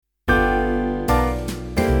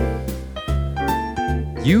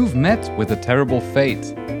You've met with A Terrible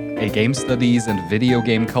Fate, a game studies and video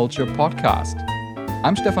game culture podcast.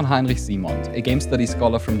 I'm Stefan Heinrich Simond, a game studies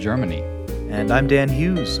scholar from Germany. And I'm Dan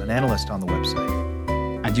Hughes, an analyst on the website.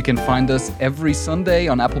 And you can find us every Sunday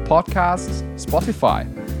on Apple Podcasts, Spotify,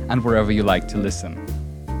 and wherever you like to listen.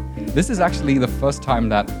 This is actually the first time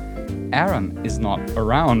that Aaron is not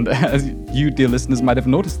around, as you, dear listeners, might have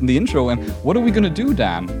noticed in the intro. And what are we going to do,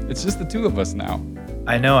 Dan? It's just the two of us now.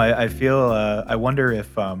 I know. I feel. I wonder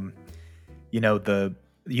if the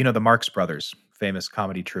Marx Brothers, famous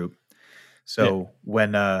comedy troupe. So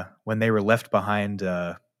when they were left behind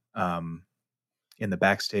in the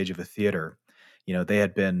backstage of a theater, they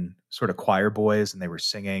had been sort of choir boys and they were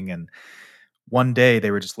singing. And one day they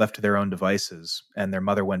were just left to their own devices, and their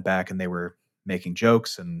mother went back and they were making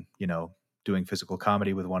jokes and doing physical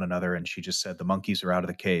comedy with one another. And she just said, "The monkeys are out of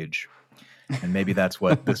the cage." And maybe that's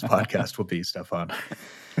what this podcast will be, Stefan.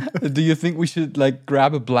 Do you think we should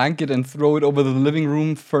grab a blanket and throw it over the living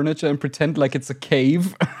room furniture and pretend like it's a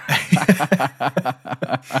cave?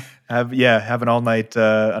 Have an all night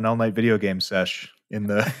video game sesh in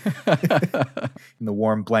the in the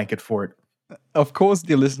warm blanket fort. Of course,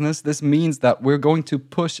 dear listeners, this means that we're going to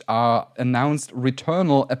push our announced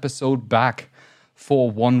Returnal episode back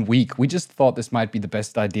for 1 week. We just thought this might be the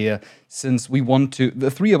best idea, since we want to,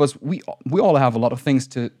 the three of us, we all have a lot of things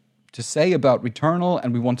to say about Returnal,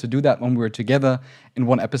 and we want to do that when we're together in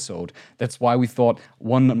one episode. That's why we thought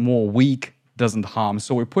 1 more week doesn't harm.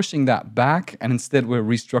 So we're pushing that back, and instead we're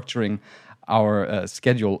restructuring our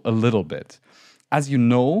schedule a little bit. As you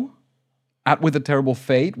know, at With a Terrible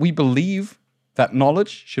Fate, we believe that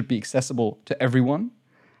knowledge should be accessible to everyone,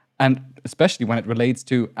 and especially when it relates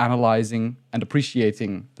to analyzing and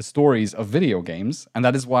appreciating the stories of video games. And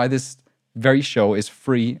that is why this very show is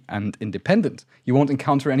free and independent. You won't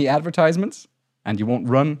encounter any advertisements, and you won't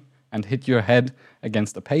run and hit your head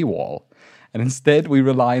against a paywall. And instead, we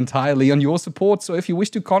rely entirely on your support. So if you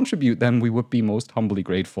wish to contribute, then we would be most humbly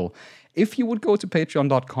grateful if you would go to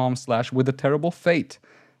patreon.com/withaterriblefate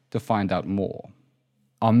to find out more.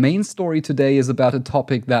 Our main story today is about a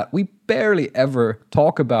topic that we barely ever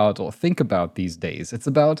talk about or think about these days. It's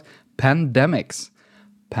about pandemics.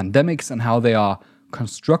 Pandemics and how they are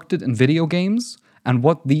constructed in video games and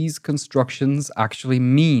what these constructions actually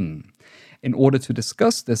mean. In order to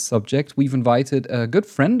discuss this subject, we've invited a good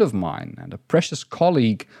friend of mine and a precious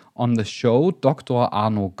colleague on the show, Dr.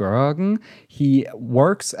 Arno Görgen. He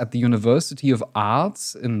works at the University of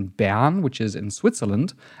Arts in Bern, which is in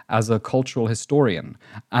Switzerland, as a cultural historian.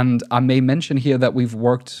 And I may mention here that we've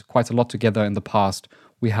worked quite a lot together in the past.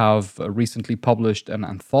 We have recently published an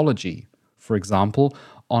anthology, for example,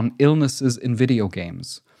 on illnesses in video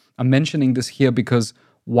games. I'm mentioning this here because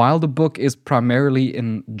while the book is primarily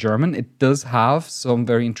in German, it does have some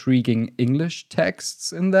very intriguing English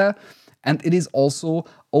texts in there, and it is also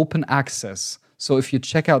open access. So if you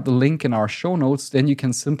check out the link in our show notes, then you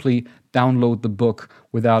can simply download the book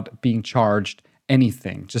without being charged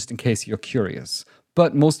anything, just in case you're curious.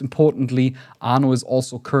 But most importantly, Arno is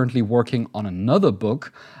also currently working on another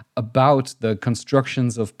book about the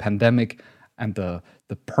constructions of pandemic and the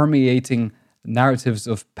permeating narratives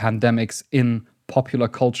of pandemics in popular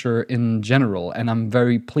culture in general. And I'm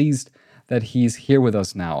very pleased that he's here with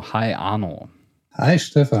us now. Hi, Arno. Hi,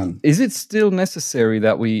 Stefan. Is it still necessary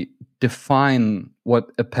that we define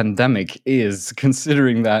what a pandemic is,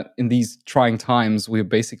 considering that in these trying times, we're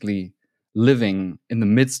basically living in the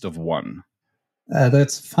midst of one?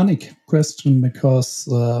 That's a funny question because,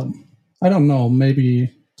 I don't know,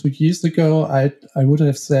 maybe 2 years ago, I would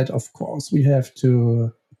have said, of course, we have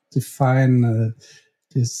to define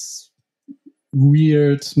this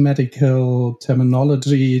weird medical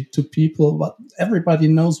terminology to people, but everybody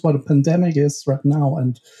knows what a pandemic is right now,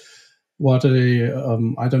 and what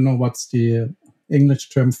I don't know what's the English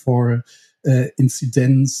term for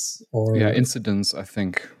incidence or incidence, I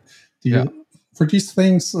think. For these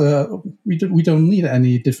things, we don't need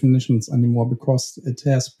any definitions anymore because it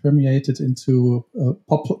has permeated into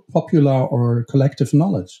popular or collective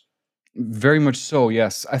knowledge. Very much so,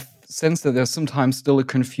 yes. I sense that there's sometimes still a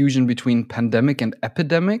confusion between pandemic and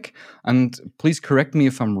epidemic. And please correct me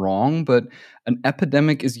if I'm wrong, but an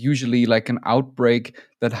epidemic is usually like an outbreak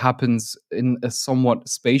that happens in a somewhat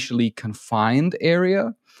spatially confined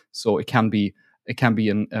area. So it can be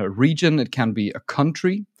in a region, it can be a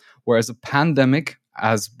country, whereas a pandemic,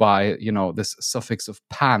 as by, this suffix of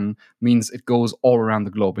pan, means it goes all around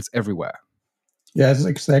the globe. It's everywhere. Yes,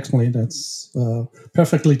 exactly. That's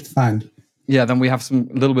perfectly defined. Yeah, then we have some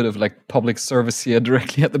little bit of public service here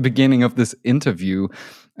directly at the beginning of this interview.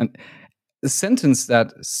 And the sentence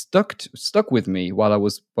that stuck with me while I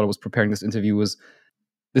was preparing this interview was,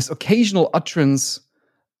 this occasional utterance,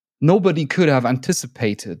 nobody could have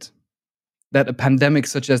anticipated that a pandemic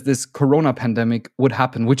such as this corona pandemic would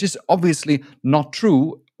happen, which is obviously not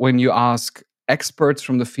true when you ask experts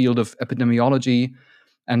from the field of epidemiology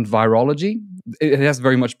and virology. It has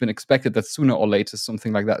very much been expected that sooner or later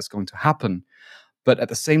something like that is going to happen. But at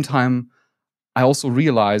the same time, I also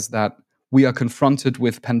realize that we are confronted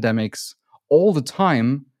with pandemics all the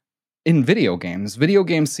time in video games. Video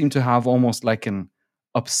games seem to have almost like an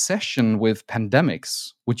obsession with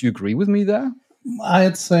pandemics. Would you agree with me there?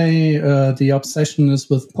 I'd say the obsession is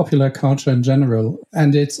with popular culture in general.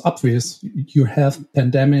 And it's obvious. You have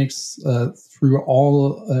pandemics through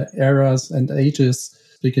all eras and ages.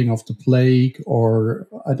 Speaking of the plague, or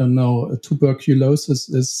I don't know, tuberculosis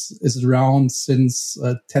is around since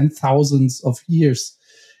 10,000s of years.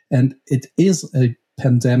 And it is a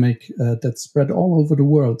pandemic that spread all over the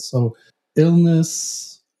world. So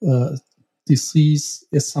illness, disease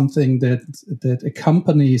is something that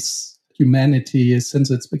accompanies humanity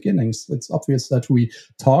since its beginnings. It's obvious that we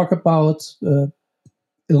talk about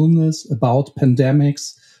illness, about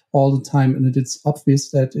pandemics all the time, and it's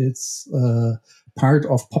obvious that it's part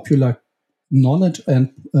of popular knowledge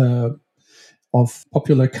and of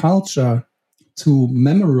popular culture to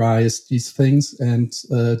memorize these things and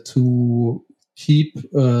to keep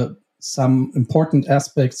some important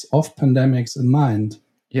aspects of pandemics in mind.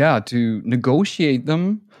 Yeah, to negotiate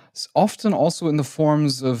them, often also in the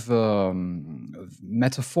forms of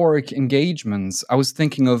metaphoric engagements. I was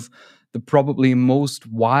thinking of the probably most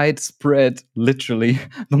widespread, literally,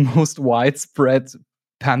 the most widespread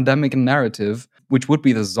pandemic narrative, which would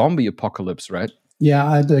be the zombie apocalypse, right? Yeah,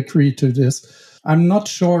 I'd agree to this. I'm not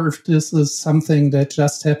sure if this is something that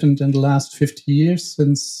just happened in the last 50 years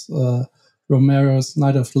since Romero's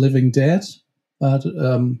Night of the Living Dead, but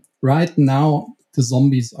right now the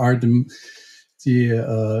zombies are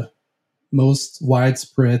the most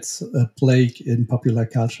widespread plague in popular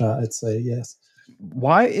culture, I'd say, yes.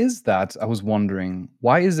 Why is that? I was wondering.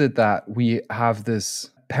 Why is it that we have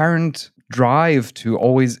this apparent drive to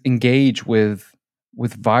always engage with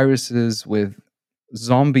viruses, with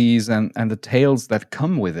zombies, and the tales that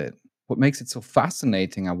come with it? What makes it so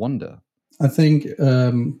fascinating, I wonder? I think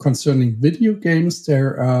concerning video games,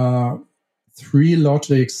 there are three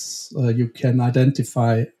logics you can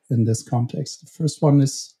identify in this context. The first one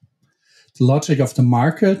is the logic of the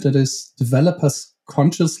market, that is, developers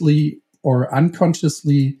consciously or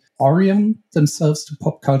unconsciously orient themselves to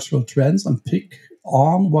pop cultural trends and pick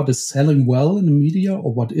on what is selling well in the media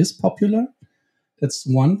or what is popular. That's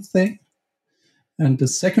one thing. And the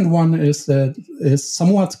second one is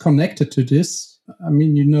somewhat connected to this. I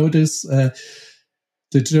mean, you notice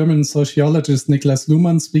the German sociologist Niklas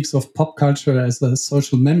Luhmann speaks of pop culture as a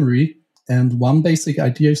social memory. And one basic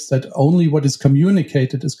idea is that only what is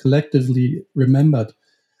communicated is collectively remembered.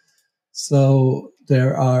 So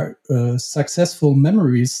there are successful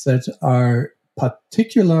memories that are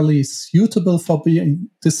particularly suitable for being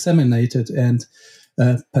disseminated. And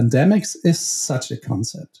pandemics is such a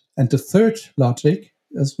concept. And the third logic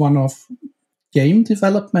is one of game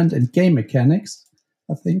development and game mechanics.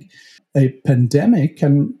 I think a pandemic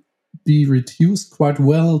can be reduced quite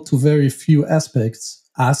well to very few aspects: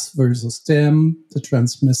 us versus them, the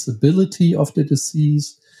transmissibility of the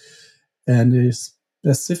disease, and a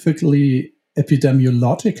specifically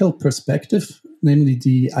epidemiological perspective, namely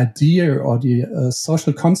the idea or the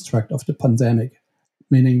social construct of the pandemic,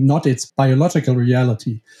 meaning not its biological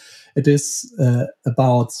reality. It is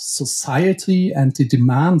about society and the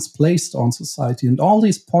demands placed on society. And all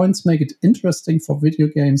these points make it interesting for video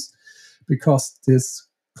games because this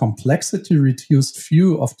complexity-reduced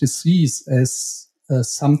view of disease as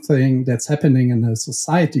something that's happening in a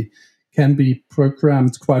society can be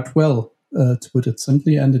programmed quite well, to put it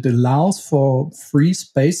simply. And it allows for free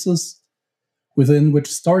spaces within which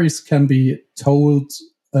stories can be told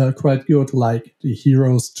quite good, like the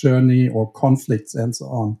hero's journey or conflicts and so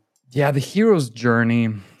on. Yeah, the hero's journey,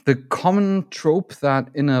 the common trope that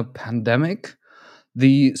in a pandemic,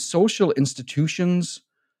 the social institutions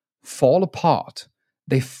fall apart.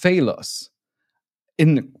 They fail us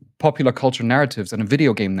in popular culture narratives and in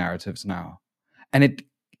video game narratives now. And it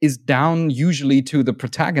is down usually to the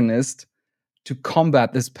protagonist to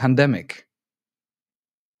combat this pandemic,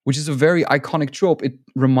 which is a very iconic trope. It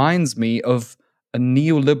reminds me of a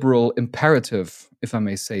neoliberal imperative, if I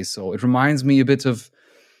may say so. It reminds me a bit of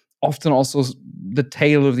often also the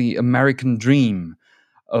tale of the American dream,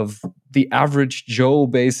 of the average Joe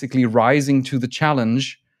basically rising to the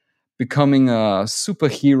challenge, becoming a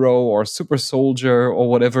superhero or super soldier or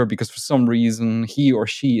whatever, because for some reason he or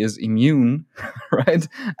she is immune, right?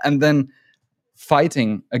 And then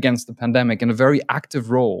fighting against the pandemic in a very active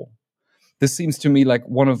role. This seems to me like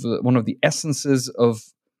one of the essences of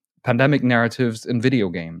pandemic narratives in video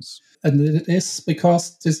games. And it is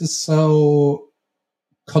because this is so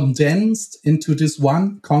condensed into this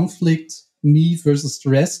one conflict, me versus the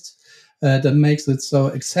rest, that makes it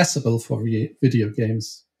so accessible for video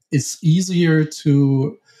games. It's easier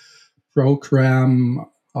to program,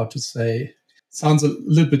 how to say, sounds a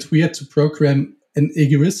little bit weird, to program an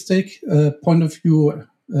egoistic point of view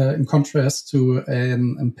in contrast to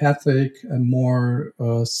an empathic and more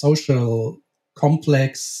social,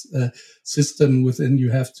 complex system within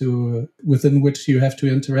which you have to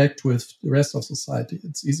interact with the rest of society.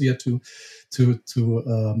 It's easier to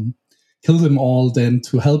kill them all than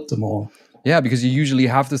to help them all. Yeah, because you usually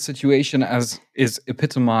have the situation as is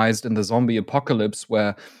epitomized in the zombie apocalypse,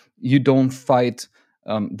 where you don't fight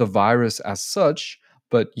the virus as such,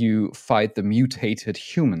 but you fight the mutated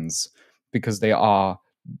humans, because they are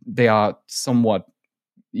somewhat,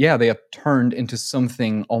 they are turned into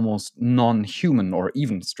something almost non-human, or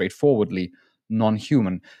even straightforwardly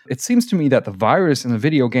non-human. It seems to me that the virus in a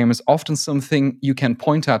video game is often something you can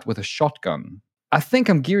point at with a shotgun. I think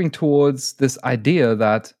I'm gearing towards this idea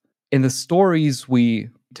that in the stories we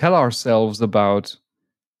tell ourselves about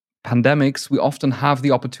pandemics, we often have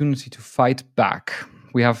the opportunity to fight back.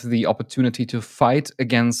 We have the opportunity to fight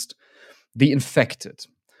against the infected.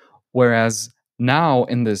 Whereas now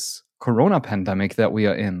in this corona pandemic that we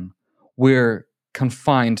are in, we're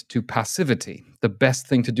confined to passivity. The best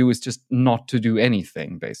thing to do is just not to do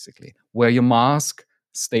anything, basically. Wear your mask,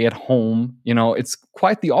 stay at home. It's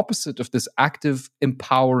quite the opposite of this active,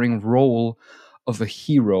 empowering role of a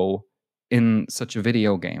hero in such a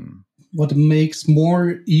video game. What makes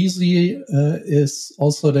more easy is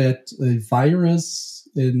also that a virus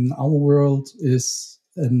in our world is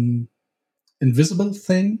an invisible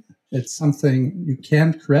thing. It's something you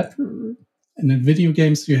can't grab. And in video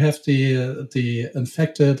games, you have the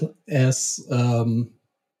infected as a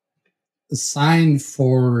sign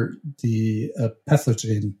for the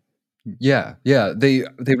pathogen. Yeah. They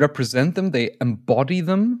represent them. They embody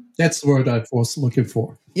them. That's the word I was looking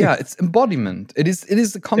for. Yeah, it's embodiment. It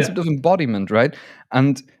is the concept of embodiment, right?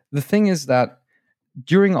 And the thing is that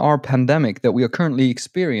during our pandemic that we are currently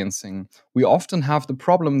experiencing, we often have the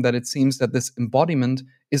problem that it seems that this embodiment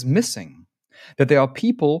is missing. That there are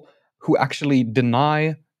people who actually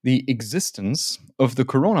deny the existence of the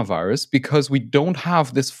coronavirus because we don't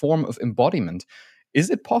have this form of embodiment. Is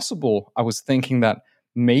it possible, I was thinking, that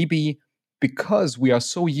maybe because we are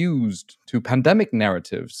so used to pandemic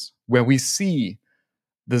narratives where we see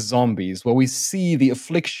the zombies, where we see the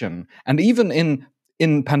affliction, and even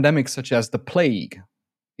in pandemics such as the plague,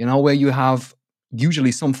 where you have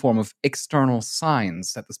usually some form of external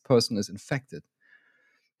signs that this person is infected,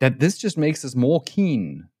 that this just makes us more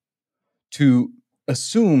keen to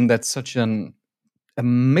assume that such a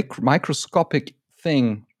microscopic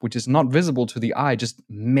thing, which is not visible to the eye, just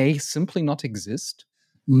may simply not exist?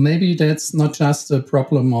 Maybe that's not just a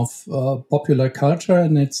problem of popular culture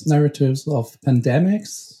and its narratives of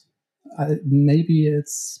pandemics. Maybe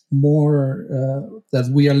it's more that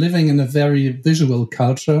we are living in a very visual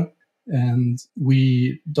culture and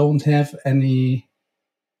we don't have any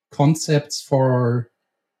concepts for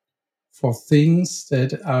things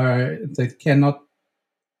that cannot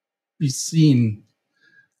be seen,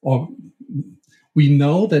 or we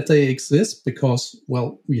know that they exist because,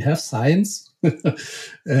 well, we have science,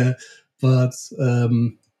 but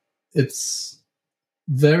it's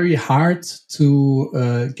very hard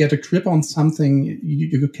to get a grip on something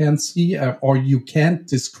you can't see or you can't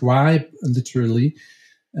describe literally,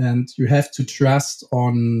 and you have to trust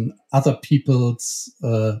on other people's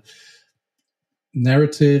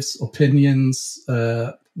narratives, opinions,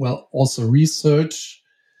 also research.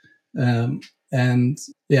 And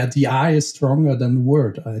the eye is stronger than the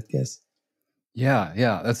word, I guess.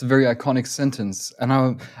 Yeah, that's a very iconic sentence. And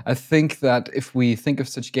I think that if we think of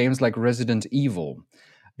such games like Resident Evil,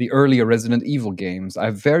 the earlier Resident Evil games,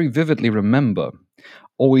 I very vividly remember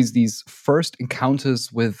always these first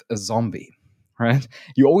encounters with a zombie, right?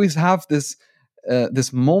 You always have this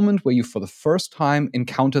moment where you for the first time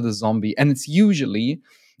encounter the zombie, and it's usually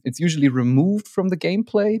removed from the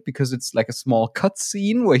gameplay because it's like a small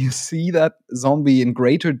cutscene where you see that zombie in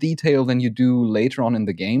greater detail than you do later on in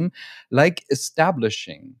the game, like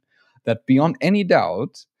establishing that beyond any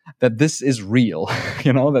doubt that this is real,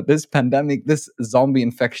 that this pandemic, this zombie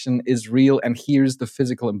infection is real, and here's the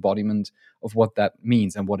physical embodiment of what that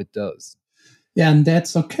means and what it does. Yeah, and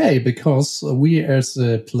that's okay, because we as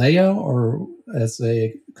a player or as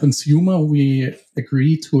a consumer, we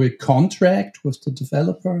agree to a contract with the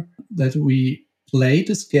developer that we play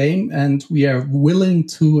this game and we are willing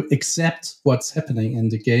to accept what's happening in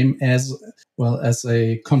the game as well as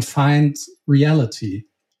a confined reality.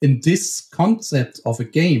 In this concept of a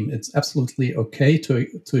game, it's absolutely okay to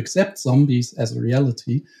accept zombies as a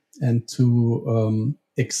reality and to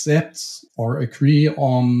accept or agree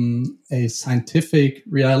on a scientific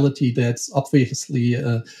reality that's obviously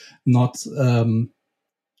not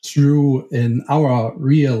true in our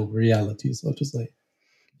real reality, so to say.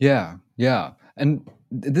 Yeah, yeah. And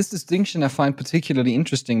this distinction I find particularly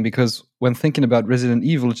interesting because when thinking about Resident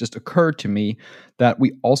Evil, it just occurred to me that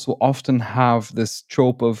we also often have this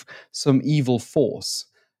trope of some evil force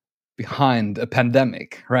behind a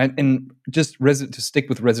pandemic, right? And just to stick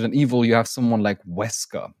with Resident Evil, you have someone like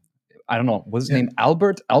Wesker. I don't know, was his name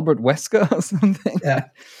Albert Wesker or something? Yeah.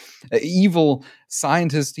 An evil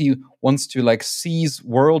scientist. He wants to like seize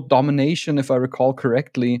world domination, if I recall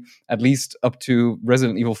correctly, at least up to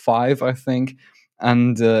Resident Evil 5, I think.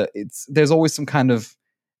 And there's always some kind of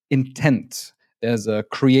intent. There's a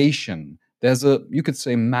creation. There's you could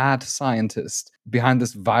say, mad scientist behind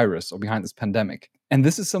this virus or behind this pandemic. And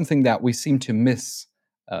this is something that we seem to miss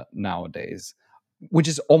nowadays, which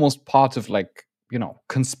is almost part of like,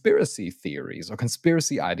 conspiracy theories or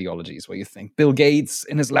conspiracy ideologies where you think Bill Gates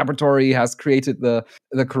in his laboratory has created the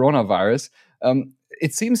coronavirus.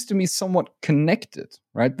 It seems to me somewhat connected,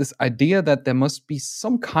 right? This idea that there must be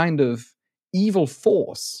some kind of evil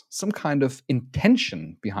force, some kind of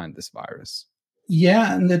intention behind this virus.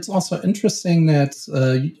 Yeah, and it's also interesting that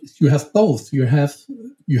you have both. You have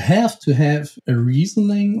to have a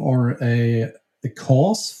reasoning or a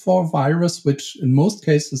cause for virus, which in most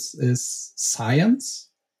cases is science,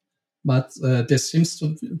 but there seems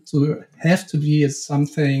to have to be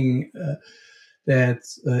something that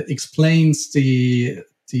explains the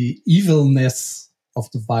evilness of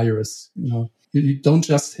the virus. You don't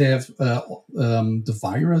just have the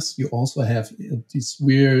virus, you also have these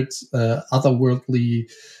weird otherworldly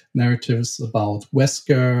narratives about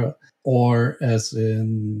Wesker, or as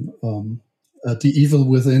in The Evil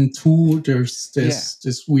Within 2, there's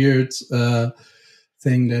this weird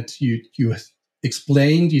thing that you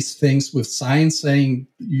explain these things with science, saying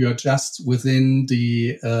you're just within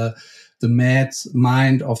the mad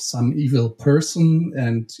mind of some evil person,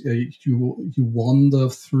 and you wander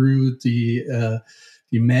through the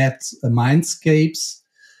mad mindscapes.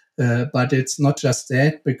 But it's not just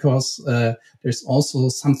that, because there's also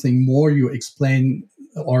something more you explain,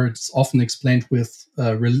 or it's often explained with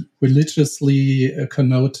religiously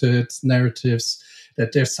connoted narratives,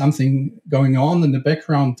 that there's something going on in the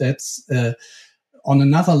background that's on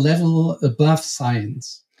another level above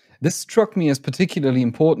science. This struck me as particularly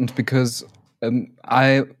important because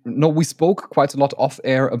I know we spoke quite a lot off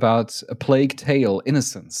air about A Plague Tale: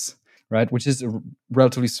 Innocence, right? Which is a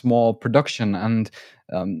relatively small production. And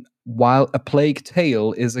while A Plague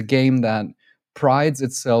Tale is a game that prides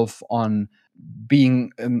itself on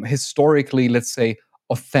being historically, let's say,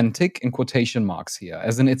 authentic in quotation marks here,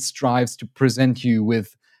 as in it strives to present you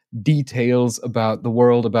with details about the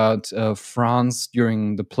world, about France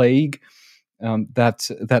during the plague,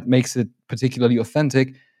 that makes it particularly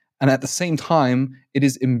authentic. And at the same time, it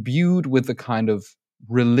is imbued with a kind of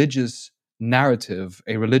religious narrative,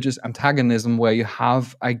 a religious antagonism, where you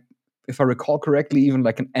have, if I recall correctly, even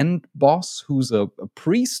like an end boss who's a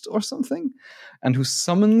priest or something, and who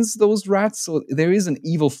summons those rats. So there is an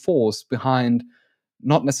evil force behind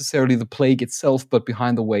not necessarily the plague itself, but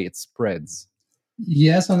behind the way it spreads.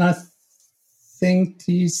 Yes, and I think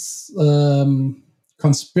these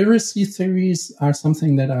conspiracy theories are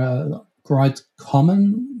something that are quite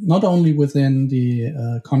common, not only within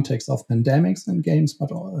the context of pandemics and games, but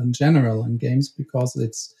in general in games, because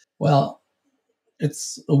it's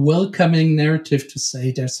a welcoming narrative to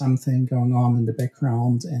say there's something going on in the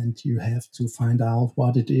background and you have to find out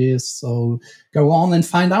what it is. So go on and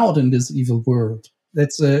find out in this evil world.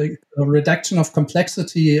 That's a reduction of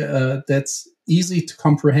complexity that's easy to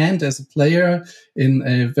comprehend as a player in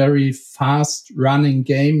a very fast running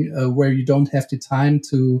game where you don't have the time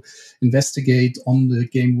to investigate on the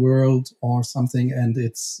game world or something. And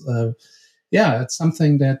it's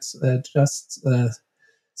something that just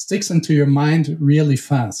sticks into your mind really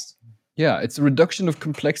fast. Yeah, it's a reduction of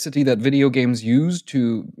complexity that video games use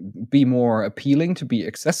to be more appealing, to be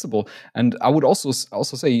accessible. And I would also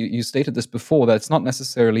say, you stated this before, that it's not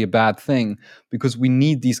necessarily a bad thing, because we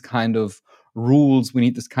need these kind of rules, we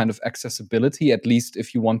need this kind of accessibility, at least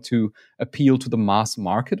if you want to appeal to the mass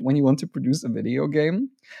market when you want to produce a video game.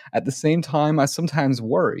 At the same time, I sometimes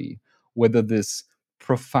worry whether this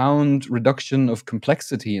profound reduction of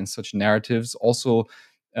complexity in such narratives also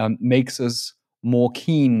makes us more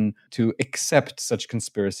keen to accept such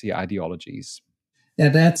conspiracy ideologies? Yeah,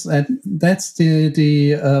 that's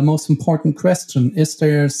the most important question. Is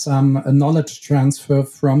there some knowledge transfer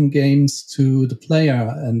from games to the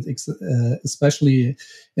player, and especially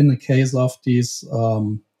in the case of these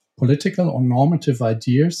political or normative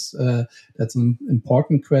ideas? That's an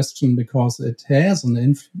important question because it has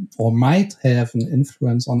or might have an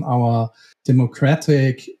influence on our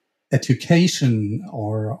democratic education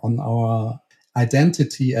or on our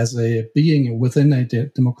identity as a being within a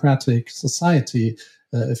democratic society.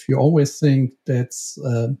 If you always think that's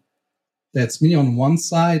me on one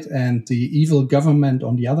side and the evil government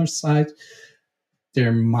on the other side,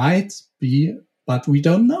 there might be, but we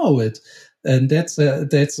don't know it, and that's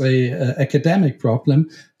a academic problem.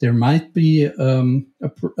 There might be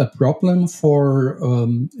a problem for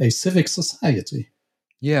a civic society.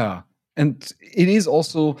 Yeah, and it is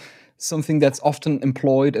also something that's often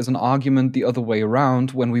employed as an argument the other way around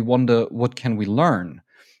when we wonder what can we learn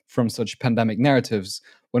from such pandemic narratives.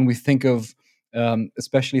 When we think of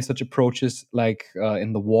especially such approaches like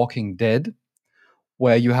in The Walking Dead,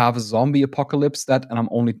 where you have a zombie apocalypse and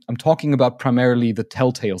I'm talking about primarily the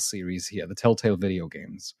Telltale series here, the Telltale video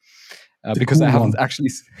games. Because cool I haven't one. actually,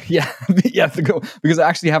 because I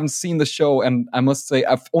actually haven't seen the show, and I must say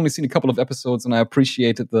I've only seen a couple of episodes, and I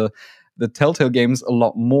appreciated the Telltale games a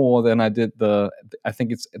lot more than I did I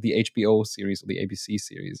think it's the HBO series or the ABC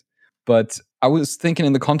series. But I was thinking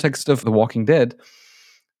in the context of The Walking Dead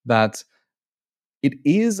that it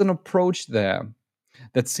is an approach there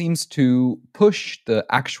that seems to push the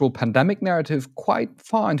actual pandemic narrative quite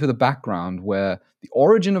far into the background, where the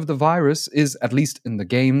origin of the virus is, at least in the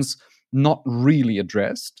games, not really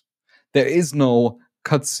addressed. There is no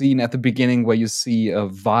cutscene at the beginning where you see a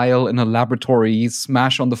vial in a laboratory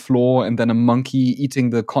smash on the floor and then a monkey eating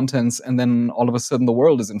the contents, and then all of a sudden the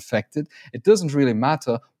world is infected. It doesn't really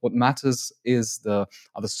matter. What matters are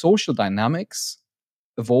the social dynamics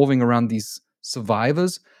evolving around these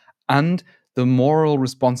survivors and the moral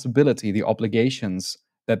responsibility, the obligations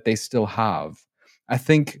that they still have. I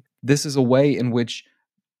think this is a way in which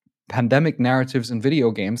pandemic narratives in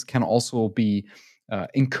video games can also be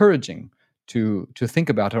encouraging to think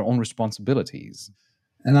about our own responsibilities.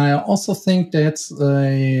 And I also think that's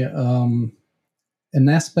an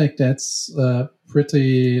aspect that's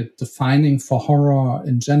pretty defining for horror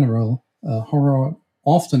in general. Horror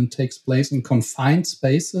often takes place in confined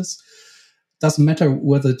spaces. Doesn't matter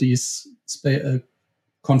whether these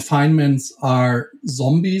confinements are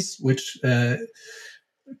zombies, which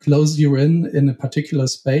close you in a particular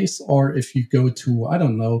space, or if you go to, I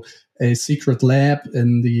don't know, a secret lab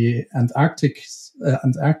in the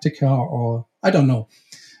Antarctica, or I don't know.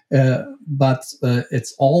 But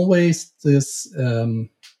it's always this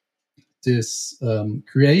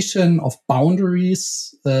creation of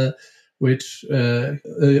boundaries which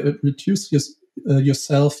reduce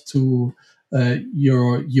yourself to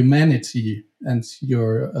your humanity and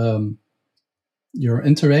your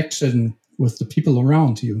interaction with the people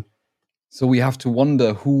around you. So we have to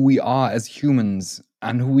wonder who we are as humans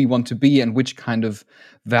and who we want to be and which kind of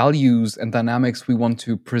values and dynamics we want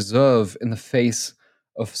to preserve in the face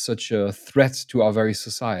of such a threat to our very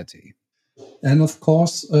society. And of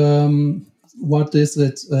course, what is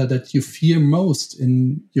it that you fear most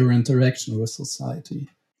in your interaction with society?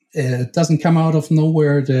 It doesn't come out of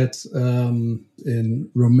nowhere that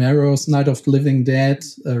in Romero's Night of the Living Dead,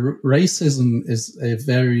 racism is a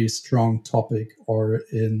very strong topic, or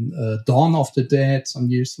in Dawn of the Dead, some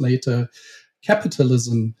years later,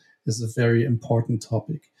 capitalism is a very important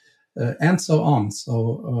topic, and so on.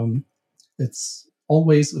 So it's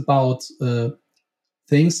always about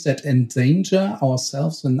things that endanger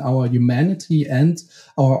ourselves and our humanity and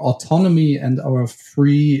our autonomy and our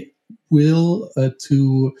free will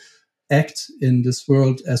to act in this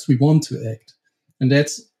world as we want to act. And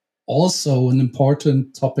that's also an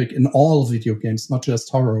important topic in all video games, not just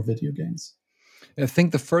horror video games. I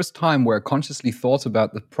think the first time where I consciously thought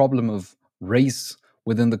about the problem of race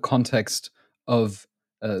within the context of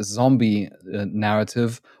a zombie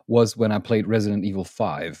narrative was when I played Resident Evil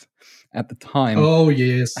 5. At the time, oh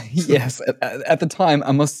yes, yes. At the time,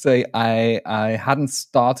 I must say I hadn't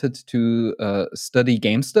started to study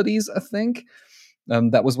game studies. I think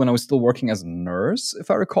that was when I was still working as a nurse,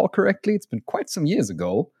 if I recall correctly. It's been quite some years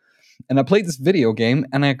ago, and I played this video game,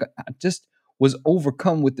 and I just was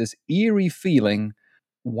overcome with this eerie feeling.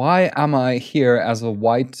 Why am I here as a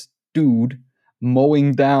white dude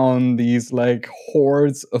mowing down these like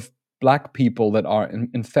hordes of black people that are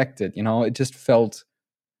infected? You know, it just felt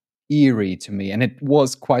eerie to me, and it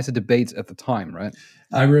was quite a debate at the time, right?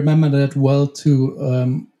 I remember that well too.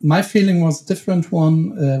 My feeling was a different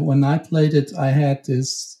one. When I played it, I had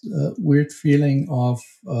this weird feeling of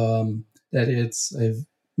that it's a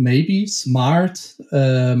maybe smart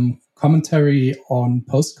commentary on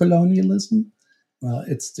post-colonialism.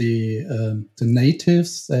 It's the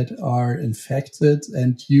natives that are infected,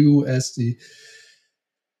 and you as the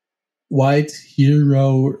white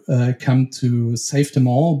hero come to save them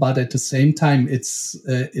all, but at the same time,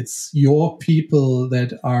 it's your people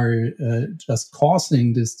that are just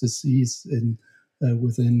causing this disease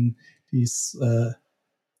within these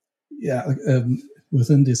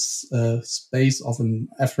within this space of an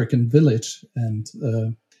African village, and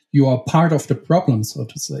you are part of the problem, so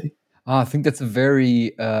to say. I think that's a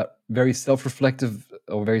very, very self-reflective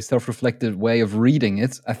or very self-reflective way of reading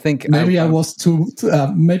it. I think maybe I was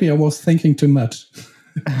thinking too much.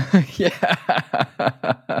 Yeah,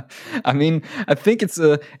 I mean, I think it's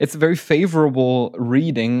a very favorable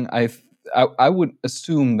reading. I would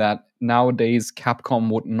assume that nowadays Capcom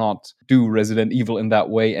would not do Resident Evil in that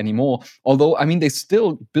way anymore. Although, I mean, they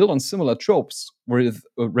still build on similar tropes with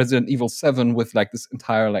Resident Evil 7 with like this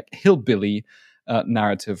entire like hillbilly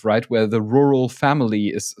narrative, right, where the rural family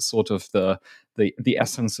is sort of the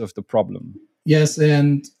essence of the problem. Yes,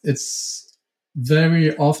 and it's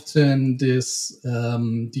very often this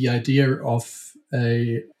the idea of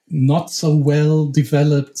a not so well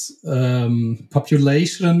developed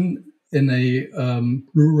population in a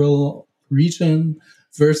rural region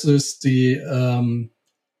versus the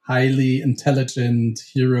highly intelligent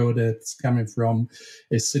hero that's coming from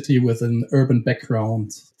a city with an urban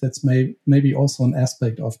background. That's maybe also an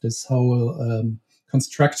aspect of this whole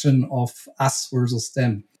construction of us versus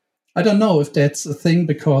them. I don't know if that's a thing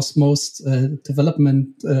because most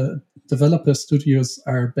developer studios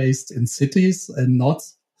are based in cities and not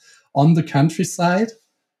on the countryside.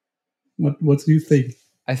 What do you think?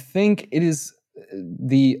 I think it is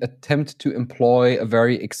the attempt to employ a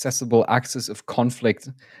very accessible axis of conflict.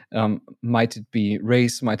 Might it be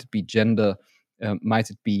race? Might it be gender? Might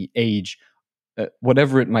it be age?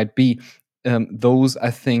 Whatever it might be, those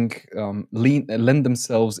I think lend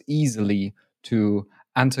themselves easily to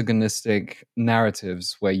antagonistic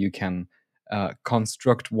narratives where you can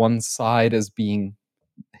construct one side as being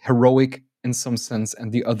heroic in some sense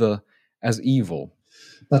and the other as evil.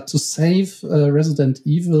 But to save Resident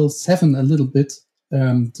Evil 7 a little bit,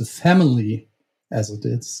 the family, as it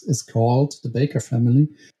is called, the Baker family,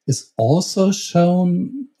 is also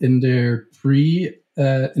shown in their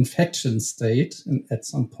pre-infection state at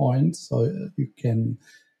some point. So you can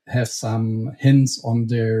have some hints on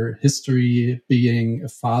their history, being a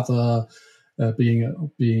father, being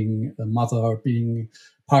a mother, being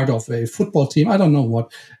part of a football team. I don't know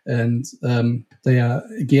what. And they are,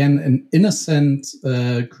 again, an innocent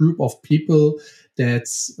group of people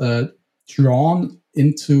that's drawn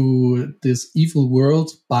into this evil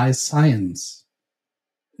world by science.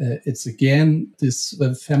 It's, again, this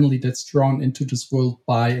family that's drawn into this world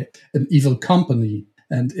by an evil company.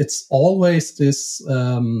 And it's always this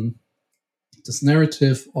this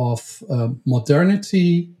narrative of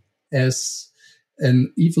modernity as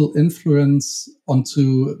an evil influence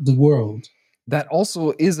onto the world. That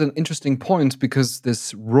also is an interesting point because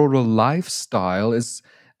this rural lifestyle is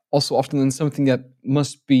also often something that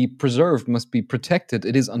must be preserved, must be protected.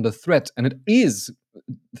 It is under threat, and it is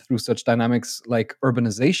through such dynamics like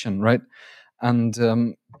urbanization, right?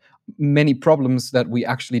 And many problems that we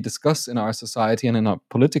actually discuss in our society and in our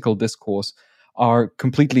political discourse are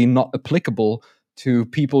completely not applicable to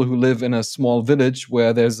people who live in a small village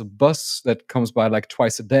where there's a bus that comes by like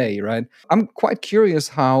twice a day, right? I'm quite curious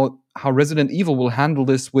how Resident Evil will handle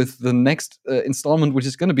this with the next installment, which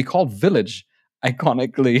is going to be called Village,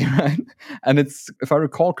 iconically, right? And it's, if I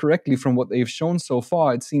recall correctly from what they've shown so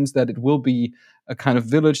far, it seems that it will be a kind of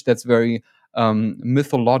village that's very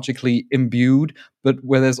mythologically imbued, but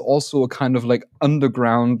where there's also a kind of like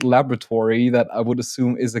underground laboratory that I would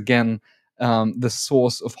assume is again the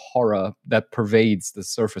source of horror that pervades the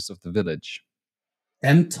surface of the village.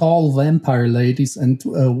 And tall vampire ladies and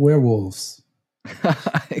werewolves.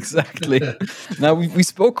 Exactly. Now, we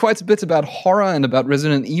spoke quite a bit about horror and about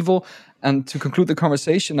Resident Evil. And to conclude the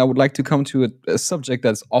conversation, I would like to come to a subject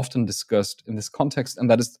that's often discussed in this context, and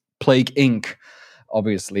that is Plague Inc.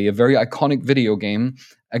 Obviously, a very iconic video game,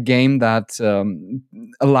 a game that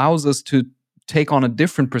allows us to take on a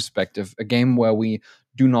different perspective, a game where we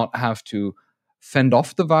do not have to fend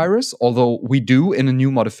off the virus, although we do in a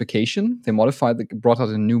new modification. They brought out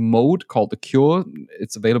a new mode called The Cure.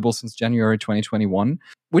 It's available since January 2021,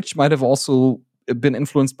 which might have also been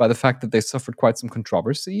influenced by the fact that they suffered quite some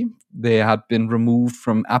controversy. They had been removed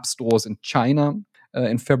from app stores in China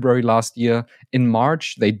in February last year. In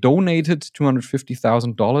March, they donated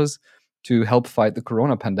 $250,000 to help fight the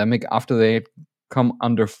corona pandemic after they had come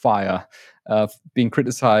under fire, being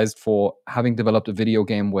criticized for having developed a video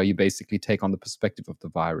game where you basically take on the perspective of the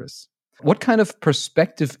virus. What kind of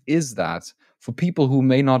perspective is that for people who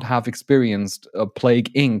may not have experienced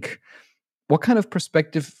Plague Inc.? What kind of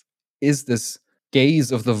perspective is this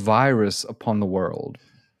gaze of the virus upon the world?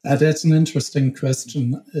 That's an interesting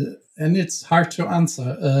question, and it's hard to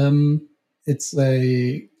answer. It's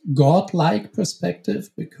a godlike perspective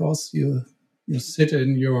because you sit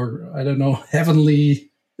in your, I don't know,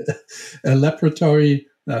 heavenly laboratory.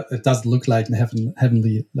 It doesn't look like a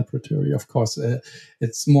heavenly laboratory, of course.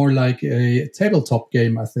 It's more like a tabletop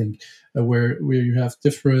game, I think, where you have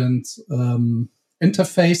different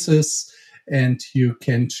interfaces, and you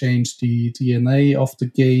can change the DNA of the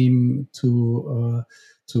game to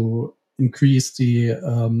increase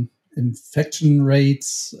the infection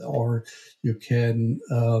rates, or you can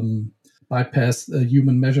bypass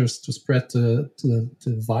human measures to spread the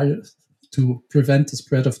virus, to prevent the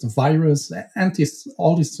spread of the virus, and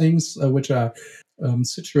all these things which are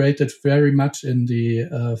situated very much in the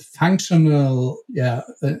functional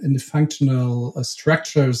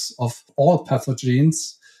structures of all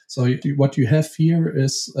pathogens. So what you have here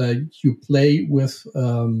is you play with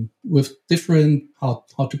different, how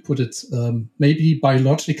to put it, maybe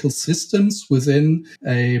biological systems within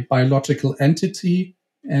a biological entity,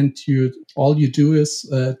 and all you do is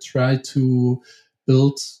try to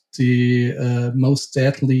build the most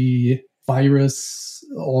deadly virus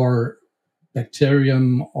or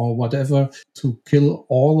bacterium or whatever to kill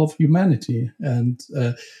all of humanity. And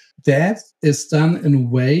that is done in a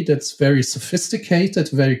way that's very sophisticated,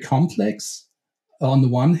 very complex on the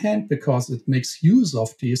one hand, because it makes use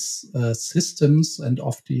of these systems and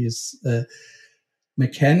of these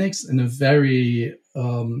mechanics in a very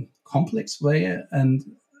complex way. And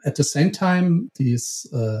at the same time, these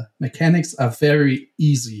mechanics are very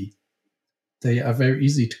easy. They are very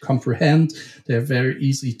easy to comprehend. They're very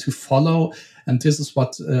easy to follow. And this is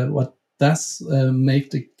what does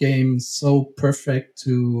make the game so perfect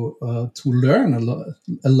to learn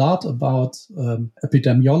a lot about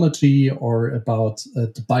epidemiology or about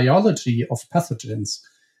the biology of pathogens.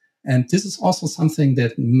 And this is also something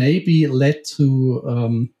that maybe led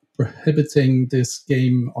to prohibiting this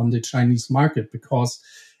game on the Chinese market, because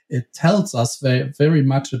it tells us very, very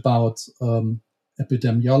much about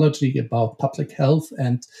epidemiology, about public health,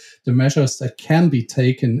 and the measures that can be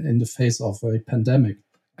taken in the face of a pandemic.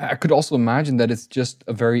 I could also imagine that it's just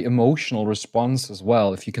a very emotional response as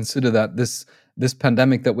well. If you consider that this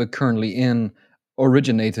pandemic that we're currently in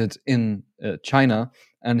originated in China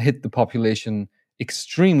and hit the population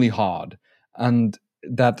extremely hard, and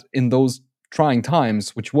that in those trying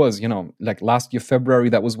times, which was, like last year, February,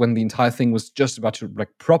 that was when the entire thing was just about to like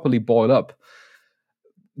properly boil up,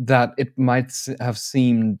 that it might have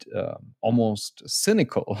seemed almost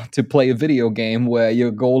cynical to play a video game where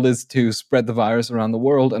your goal is to spread the virus around the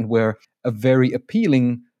world, and where a very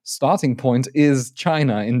appealing starting point is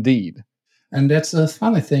China, indeed. And that's a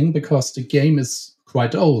funny thing, because the game is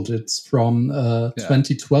quite old. It's from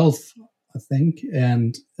 2012, I think,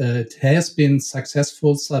 and it has been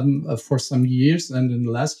successful for some years. And in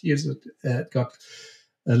the last years, it got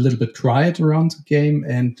a little bit quiet around the game,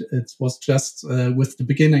 and it was just with the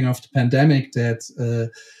beginning of the pandemic that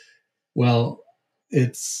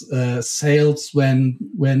its sales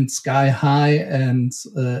went sky high, and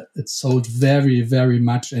it sold very, very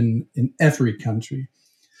much in every country.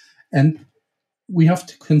 And we have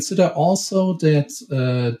to consider also that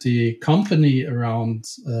the company around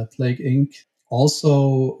Plague Inc.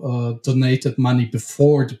 also donated money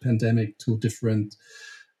before the pandemic to different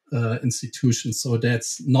institutions. So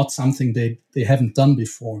that's not something they haven't done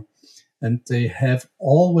before. And they have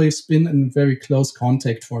always been in very close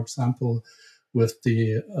contact, for example, with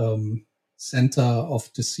the Center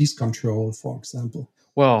of Disease Control, for example.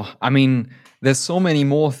 Well, I mean, there's so many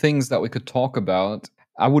more things that we could talk about.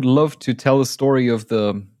 I would love to tell the story of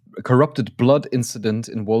the corrupted blood incident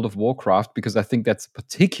in World of Warcraft, because I think that's a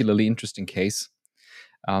particularly interesting case.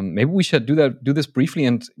 Maybe we should do this briefly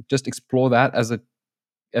and just explore that as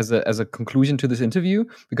a conclusion to this interview,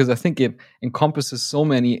 because I think it encompasses so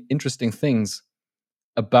many interesting things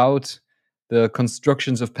about the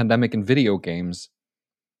constructions of pandemic in video games.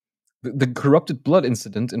 The corrupted blood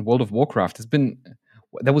incident in World of Warcraft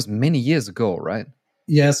that was many years ago, right?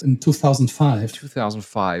 Yes, in 2005.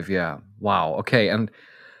 2005, yeah. Wow, okay. And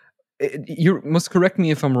you must correct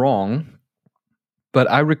me if I'm wrong,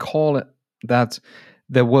 but I recall that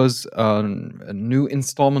there was a new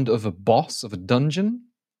installment of a boss of a dungeon,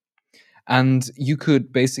 and you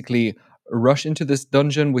could basically rush into this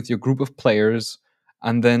dungeon with your group of players,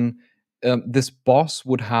 and then this boss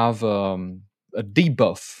would have a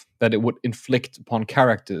debuff that it would inflict upon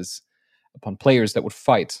characters, upon players that would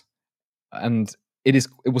fight, and it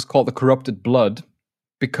was called the Corrupted Blood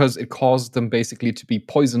because it caused them basically to be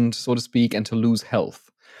poisoned, so to speak, and to lose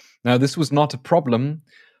health. Now, this was not a problem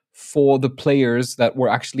for the players that were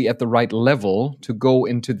actually at the right level to go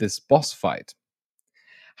into this boss fight.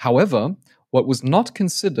 However, what was not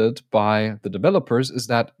considered by the developers is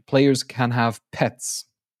that players can have pets.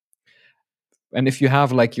 And if you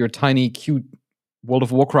have like your tiny, cute World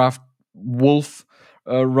of Warcraft wolf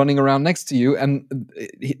running around next to you, and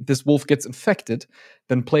this wolf gets infected,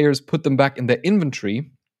 then players put them back in their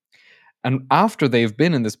inventory. And after they've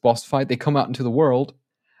been in this boss fight, they come out into the world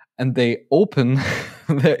and they open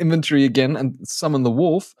their inventory again and summon the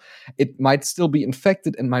wolf. It might still be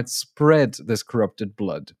infected and might spread this corrupted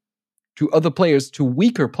blood to other players, to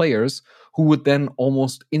weaker players, who would then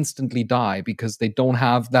almost instantly die because they don't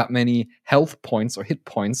have that many health points or hit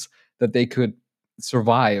points that they could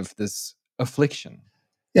survive this affliction.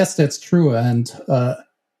 Yes, that's true. And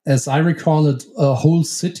as I recall it, whole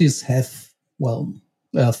cities have,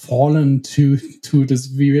 fallen to this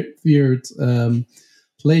weird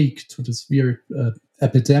plague, to this weird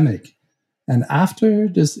epidemic. And after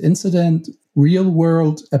this incident,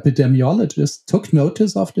 real-world epidemiologists took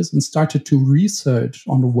notice of this and started to research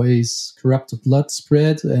on the ways corrupted blood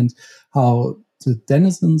spread and how the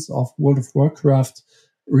denizens of World of Warcraft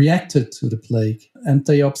reacted to the plague. And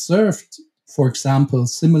they observed, for example,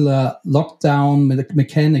 similar lockdown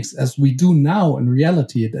mechanics as we do now in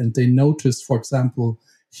reality. And they noticed, for example,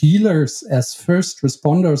 healers as first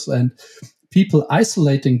responders and people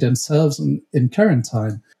isolating themselves in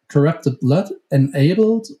quarantine. Corrupted blood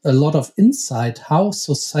enabled a lot of insight how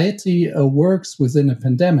society works within a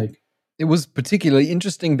pandemic. It was particularly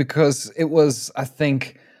interesting because it was, I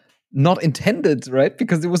think, not intended, right?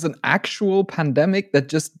 Because it was an actual pandemic that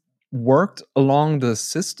just worked along the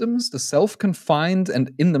systems, the self-confined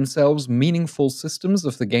and in themselves meaningful systems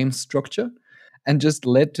of the game structure, and just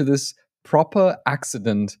led to this proper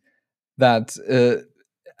accident that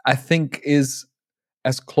I think is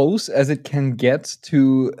as close as it can get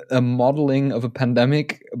to a modeling of a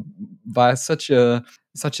pandemic by such a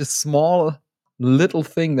small little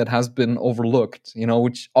thing that has been overlooked,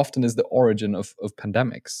 which often is the origin of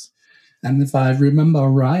pandemics. And if I remember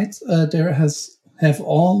right, there have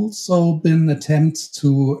also been attempts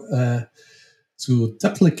to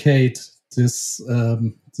duplicate this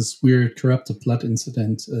weird corrupted blood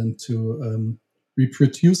incident and to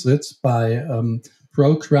reproduce it by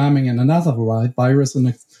programming in another virus in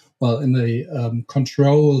a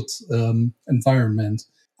controlled environment.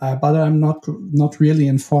 But I'm not really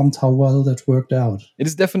informed how well that worked out. It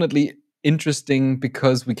is definitely interesting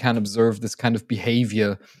because we can observe this kind of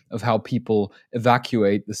behavior of how people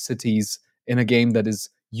evacuate the cities in a game that is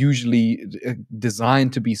usually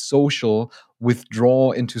designed to be social,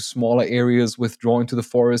 withdraw into smaller areas, withdraw into the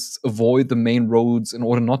forests, avoid the main roads in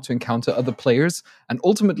order not to encounter other players. And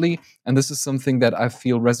ultimately, and this is something that I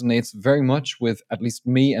feel resonates very much with at least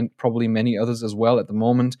me and probably many others as well at the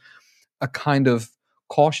moment, a kind of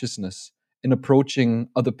cautiousness in approaching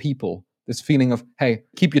other people. This feeling of, hey,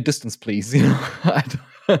 keep your distance, please. I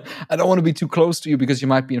don't want to be too close to you because you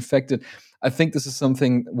might be infected. I think this is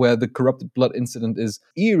something where the corrupted blood incident is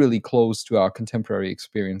eerily close to our contemporary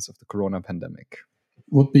experience of the corona pandemic.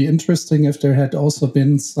 Would be interesting if there had also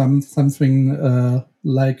been something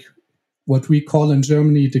like what we call in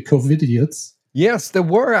Germany the COVIDiots. Yes, there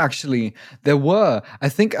were actually. There were. I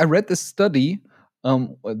think I read this study by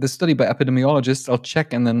epidemiologists. I'll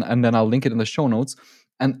check and then I'll link it in the show notes.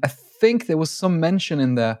 And I think there was some mention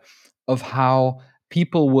in there of how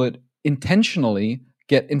people would intentionally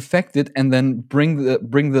get infected and then bring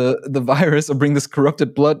the virus or bring this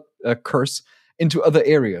corrupted blood curse into other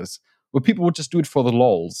areas, where people would just do it for the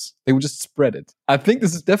lols. They would just spread it. I think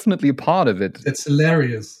this is definitely a part of it. It's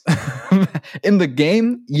hilarious. In the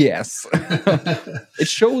game, yes. It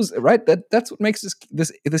shows, right? That's what makes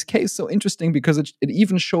this case so interesting, because it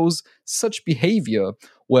even shows such behavior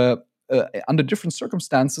where under different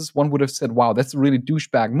circumstances, one would have said, wow, that's a really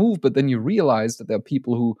douchebag move. But then you realize that there are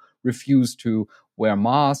people who refuse to wear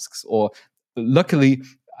masks, or luckily,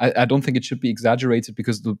 I don't think it should be exaggerated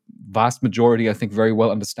because the vast majority, I think, very well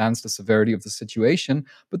understands the severity of the situation.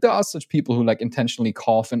 But there are such people who like intentionally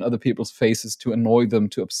cough in other people's faces to annoy them,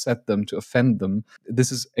 to upset them, to offend them.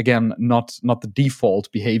 This is, again, not the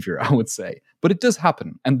default behavior, I would say. But it does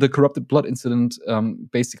happen. And the corrupted blood incident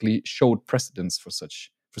basically showed precedence for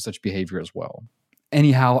such behavior as well.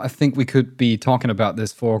 Anyhow, I think we could be talking about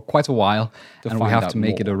this for quite a while, and we have to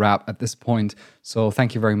make it a wrap at this point. So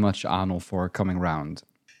thank you very much, Arno, for coming round.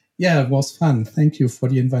 Yeah, it was fun. Thank you for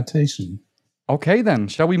the invitation. Okay, then.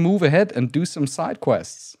 Shall we move ahead and do some side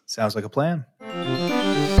quests? Sounds like a plan.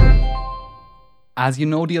 As you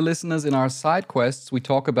know, dear listeners, in our side quests, we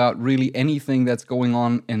talk about really anything that's going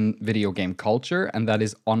on in video game culture and that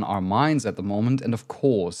is on our minds at the moment. And of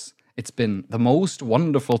course, it's been the most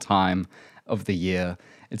wonderful time of the year.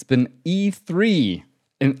 It's been E3.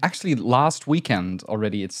 And actually, last weekend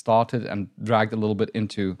already, it started and dragged a little bit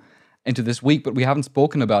into this week, but we haven't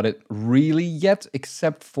spoken about it really yet,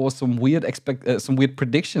 except for some weird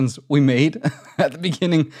predictions we made at the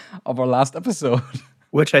beginning of our last episode.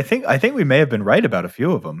 Which I think we may have been right about a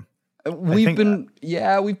few of them. We've been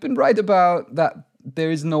right about that. There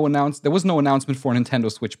was no announcement for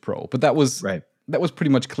Nintendo Switch Pro, but that was right. That was pretty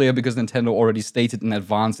much clear because Nintendo already stated in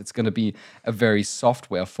advance it's going to be a very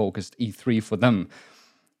software-focused E3 for them.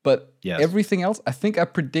 But Everything else, I think I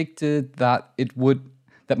predicted that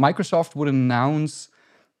Microsoft would announce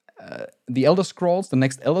the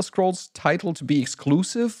next Elder Scrolls title to be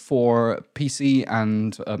exclusive for PC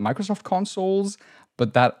and Microsoft consoles,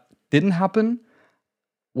 but that didn't happen.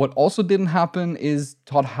 What also didn't happen is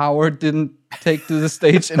Todd Howard didn't take to the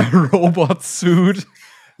stage in a robot suit.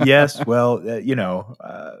 Yes, well,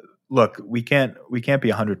 look, we can't be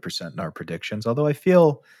 100% in our predictions, although I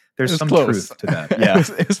feel there's some truth to that. Yeah,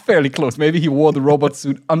 it was fairly close. Maybe he wore the robot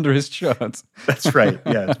suit under his shirt. That's right.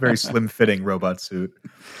 Yeah, it's a very slim-fitting robot suit.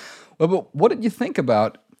 Well, but what did you think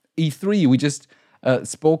about E3? We just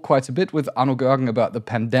spoke quite a bit with Arno Görgen about the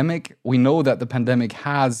pandemic. We know that the pandemic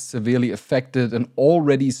has severely affected an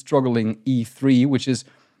already struggling E3, which is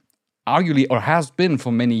arguably, or has been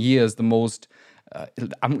for many years, the most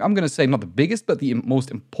I'm going to say not the biggest, but the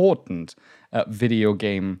most important video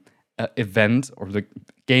game event, or the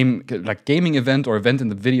gaming event or event in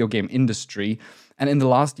the video game industry. And in the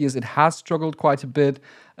last years, it has struggled quite a bit.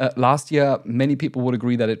 Last year, many people would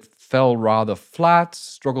agree that it fell rather flat,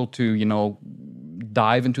 struggled to,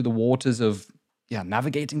 dive into the waters of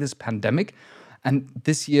navigating this pandemic. And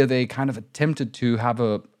this year, they kind of attempted to have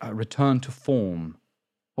a return to form.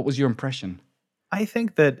 What was your impression? I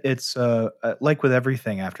think that it's like with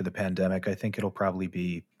everything after the pandemic, I think it'll probably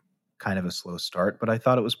be kind of a slow start, but I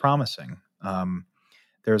thought it was promising.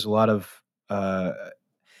 There's a lot of,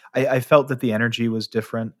 I felt that the energy was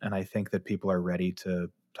different, and I think that people are ready to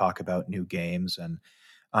talk about new games and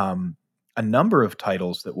a number of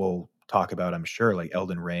titles that we'll talk about, I'm sure, like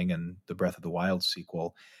Elden Ring and the Breath of the Wild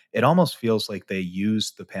sequel. It almost feels like they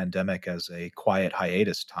used the pandemic as a quiet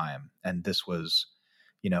hiatus time, and this was,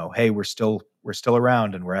 hey, we're still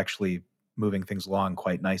around and we're actually moving things along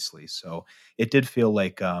quite nicely. So it did feel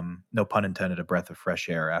like, no pun intended, a breath of fresh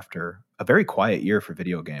air after a very quiet year for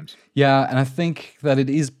video games. Yeah, and I think that it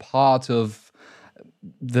is part of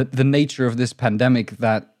the nature of this pandemic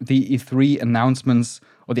that the E3 announcements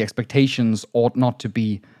or the expectations ought not to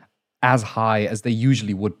be as high as they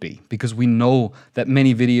usually would be, because we know that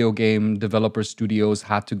many video game developer studios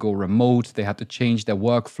had to go remote, they had to change their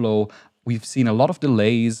workflow. We've seen a lot of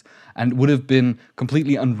delays, and it would have been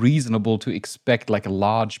completely unreasonable to expect like a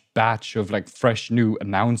large batch of like fresh new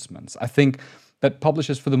announcements. I think that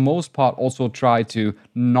publishers, for the most part, also try to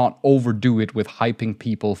not overdo it with hyping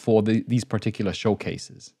people for these particular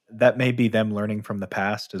showcases. That may be them learning from the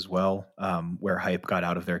past as well, where hype got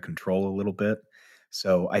out of their control a little bit.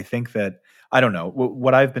 So I think that, I don't know,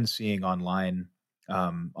 what I've been seeing online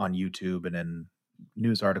on YouTube and in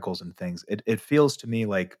news articles and things, it feels to me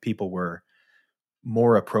like people were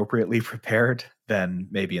more appropriately prepared than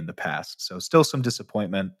maybe in the past. So still some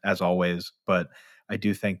disappointment as always, but I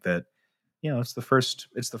do think that, it's the first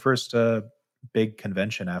big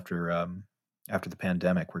convention after the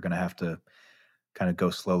pandemic. We're going to have to kind of go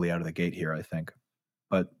slowly out of the gate here, I think.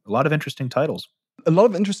 But a lot of interesting titles.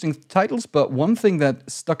 But one thing that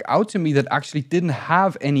stuck out to me that actually didn't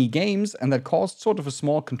have any games and that caused sort of a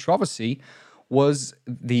small controversy was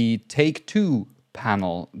the Take-Two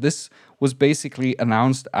panel. This was basically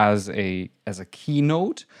announced as a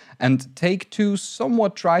keynote, and Take-Two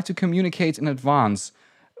somewhat tried to communicate in advance.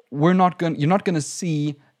 You're not going to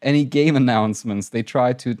see any game announcements. They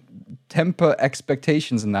try to temper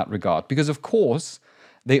expectations in that regard, because of course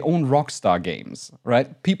they own Rockstar Games,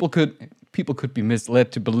 right? People could people could be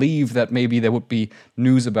misled to believe that maybe there would be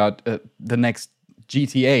news about the next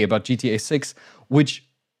GTA, about GTA 6, which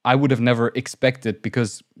I would have never expected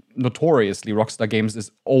because notoriously Rockstar Games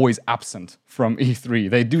is always absent from E3.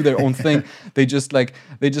 They do their own thing. They just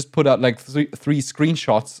put out like three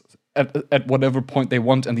screenshots at whatever point they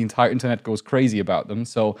want, and the entire internet goes crazy about them.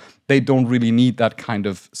 So they don't really need that kind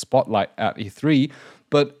of spotlight at E3.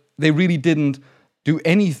 But they really didn't do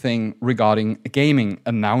anything regarding gaming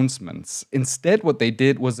announcements. Instead, what they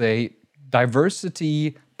did was a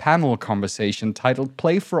diversity panel conversation titled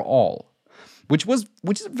Play for All, which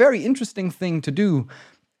is a very interesting thing to do.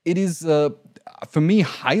 It is, for me,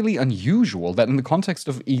 highly unusual that in the context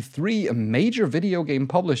of E3, a major video game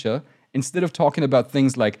publisher, instead of talking about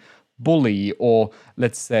things like Bully or,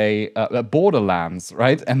 let's say, Borderlands,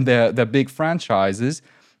 right, and their big franchises,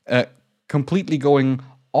 completely going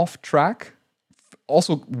off track,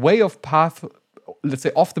 also way off path, let's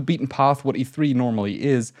say off the beaten path, what E3 normally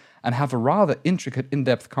is, and have a rather intricate,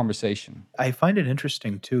 in-depth conversation. I find it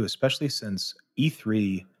interesting too, especially since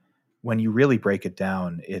E3, when you really break it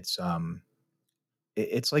down, it's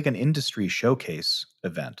like an industry showcase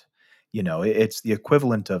event. You know, it's the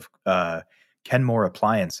equivalent of Kenmore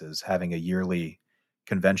Appliances having a yearly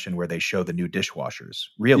convention where they show the new dishwashers.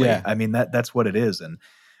 Really, Yeah. I mean that's what it is. And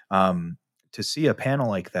to see a panel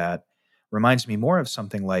like that reminds me more of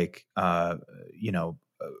something like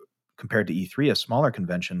compared to E3, a smaller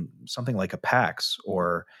convention, something like a PAX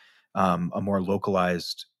or a more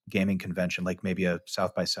localized gaming convention, like maybe a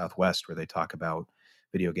South by Southwest, where they talk about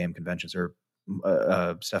video game conventions, or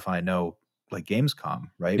Stefan, I know, like Gamescom,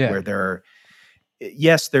 right? Yeah. Where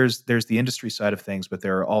there's the industry side of things, but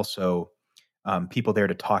there are also people there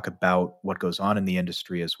to talk about what goes on in the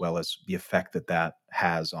industry, as well as the effect that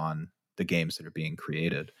has on the games that are being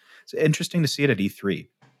created. It's interesting to see it at E3.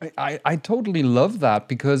 I totally love that,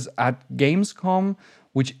 because at Gamescom,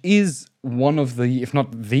 which is one of the, if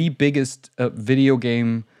not the biggest video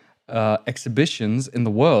game exhibitions in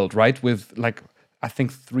the world, right? With like, I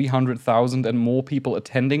think 300,000 and more people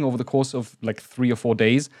attending over the course of like 3 or 4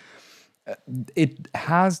 days. It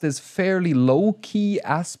has this fairly low-key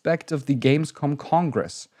aspect of the Gamescom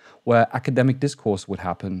Congress, where academic discourse would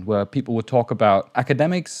happen, where people would talk about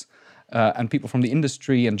academics, and people from the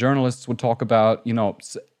industry and journalists would talk about,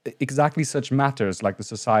 exactly such matters like the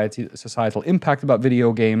societal impact about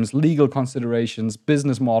video games, legal considerations,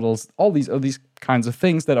 business models, all these kinds of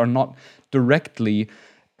things that are not directly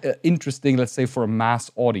interesting, let's say, for a mass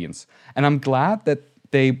audience. And I'm glad that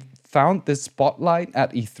they found this spotlight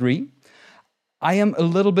at E3. I am a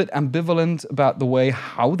little bit ambivalent about the way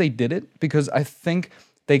how they did it, because I think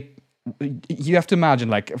you have to imagine,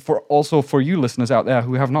 like, for you listeners out there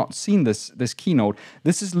who have not seen this keynote,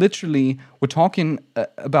 this is literally, we're talking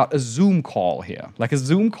about a Zoom call here. Like a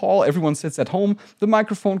Zoom call, everyone sits at home, the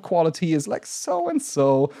microphone quality is like so and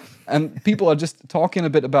so, and people are just talking a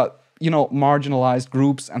bit about, marginalized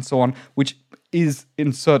groups and so on, which is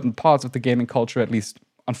in certain parts of the gaming culture, at least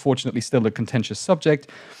unfortunately, still a contentious subject.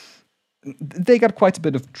 They got quite a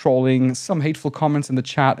bit of trolling, some hateful comments in the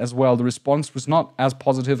chat as well. The response was not as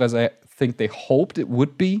positive as I think they hoped it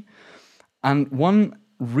would be. And one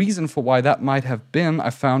reason for why that might have been, I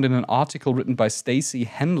found in an article written by Stacey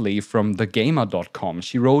Henley from thegamer.com.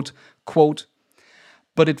 She wrote, quote,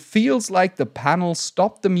 "But it feels like the panel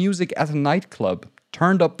stopped the music at a nightclub,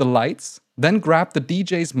 turned up the lights, then grabbed the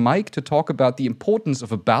DJ's mic to talk about the importance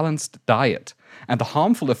of a balanced diet and the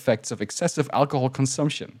harmful effects of excessive alcohol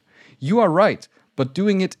consumption. You are right, but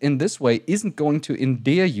doing it in this way isn't going to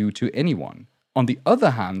endear you to anyone. On the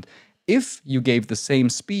other hand, if you gave the same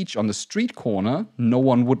speech on the street corner, no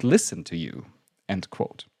one would listen to you." End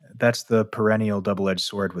quote. That's the perennial double-edged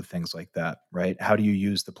sword with things like that, right? How do you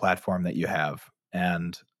use the platform that you have?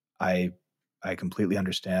 And I completely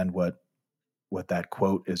understand what that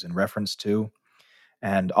quote is in reference to.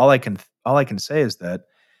 And all I can say is that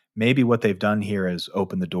maybe what they've done here is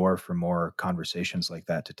open the door for more conversations like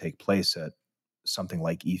that to take place at something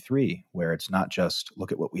like E3, where it's not just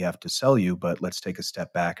look at what we have to sell you, but let's take a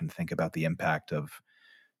step back and think about the impact of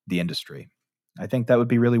the industry. I think that would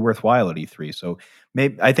be really worthwhile at E3. So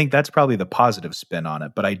I think that's probably the positive spin on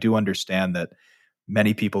it. But I do understand that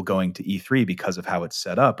many people going to E3 because of how it's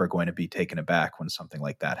set up are going to be taken aback when something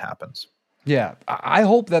like that happens. Yeah, I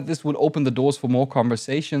hope that this would open the doors for more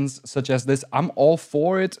conversations such as this. I'm all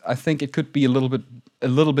for it. I think it could be a little bit a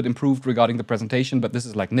little bit improved regarding the presentation, but this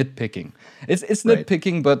is like nitpicking. It's Right.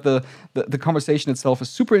 nitpicking, but the conversation itself is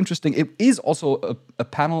super interesting. It is also a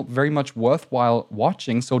panel very much worthwhile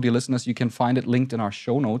watching. So, dear listeners, you can find it linked in our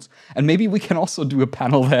show notes, and maybe we can also do a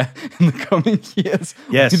panel there in the coming years.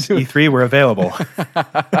 Yes, E3, we're available.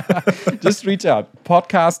 Just reach out.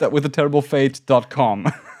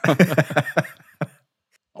 podcast@withaterriblefate.com.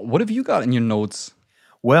 What have you got in your notes?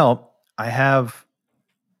 Well, I have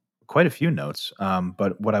quite a few notes,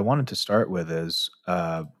 but what I wanted to start with is,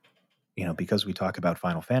 because we talk about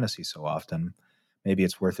Final Fantasy so often, maybe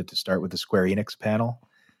it's worth it to start with the Square Enix panel.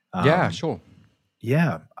 Yeah, sure.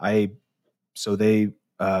 Yeah, so they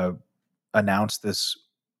announced this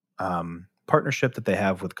partnership that they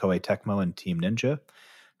have with Koei Tecmo and Team Ninja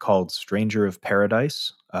called Stranger of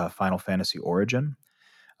Paradise, Final Fantasy Origin.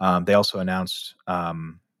 They also announced, I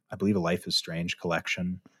believe, a Life is Strange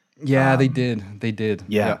collection. Yeah, they did.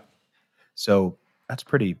 Yeah. So that's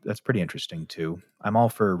pretty interesting too. I'm all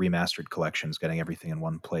for remastered collections, getting everything in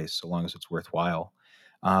one place, so long as it's worthwhile.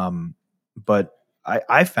 But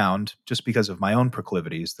I found, just because of my own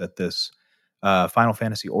proclivities, that this Final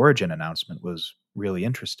Fantasy Origin announcement was really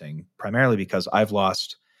interesting, primarily because I've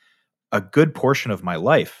lost a good portion of my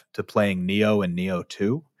life to playing Neo and Neo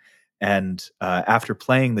 2. And after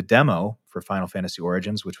playing the demo for Final Fantasy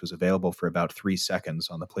Origins, which was available for about 3 seconds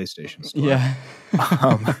on the PlayStation Store,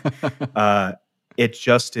 it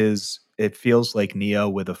just is. It feels like Neo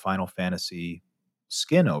with a Final Fantasy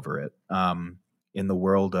skin over it, in the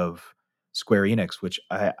world of Square Enix, which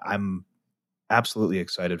I'm absolutely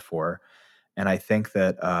excited for. And I think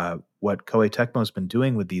that what Koei Tecmo has been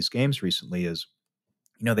doing with these games recently is,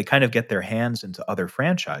 they kind of get their hands into other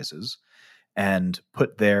franchises and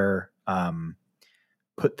put their kind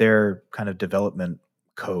of development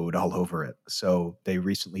code all over it. So they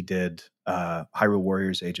recently did Hyrule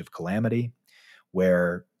Warriors: Age of Calamity,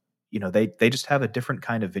 where they just have a different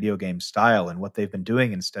kind of video game style, and what they've been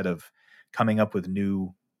doing, instead of coming up with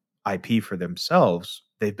new IP for themselves,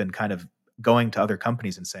 they've been kind of going to other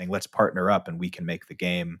companies and saying, let's partner up and we can make the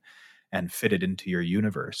game and fit it into your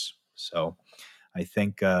universe. So I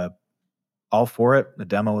think all for it. The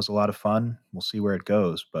demo was a lot of fun. We'll see where it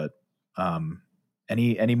goes, but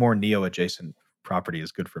any more Neo adjacent property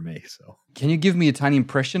is good for me. So can you give me a tiny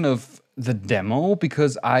impression of the demo?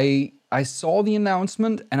 Because I saw the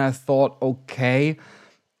announcement and I thought, okay,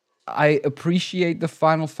 I appreciate the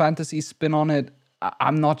Final Fantasy spin on it.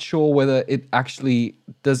 I'm not sure whether it actually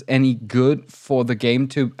does any good for the game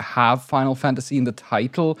to have Final Fantasy in the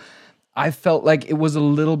title. I felt like it was a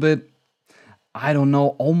little bit, I don't know,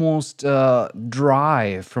 almost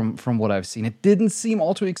dry from what I've seen. It didn't seem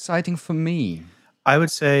all too exciting for me. I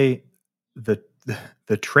would say the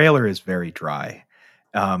trailer is very dry,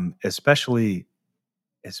 especially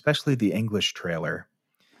the English trailer,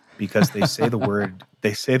 because they say the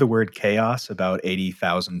word chaos about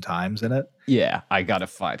 80,000 times in it. Yeah, I gotta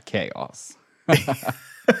fight chaos.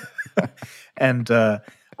 And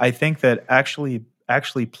I think that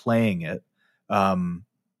actually playing it,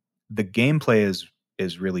 the gameplay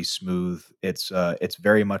is really smooth. It's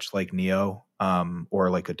very much like Neo,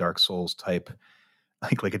 or like a Dark Souls type,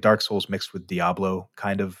 like a Dark Souls mixed with Diablo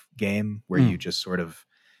kind of game, where you just sort of,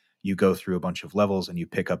 you go through a bunch of levels and you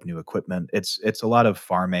pick up new equipment. It's a lot of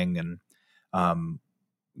farming and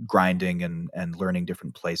grinding and learning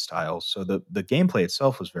different play styles. So the gameplay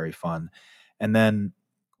itself was very fun. And then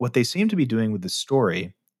what they seem to be doing with the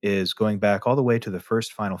story is going back all the way to the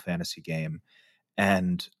first Final Fantasy game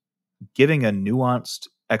and giving a nuanced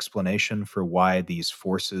explanation for why these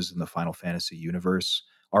forces in the Final Fantasy universe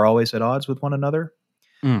are always at odds with one another.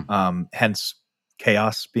 Hence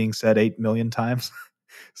chaos being said 8 million times.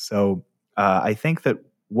 So I think that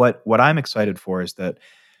what I'm excited for is that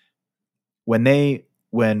when Koei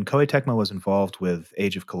Tecmo was involved with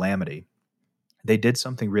Age of Calamity, they did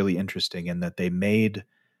something really interesting in that they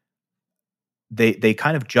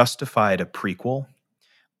kind of justified a prequel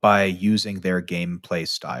by using their gameplay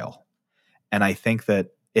style. And I think that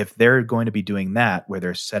if they're going to be doing that, where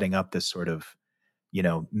they're setting up this sort of,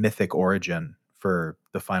 mythic origin for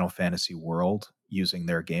the Final Fantasy world using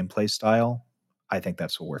their gameplay style, I think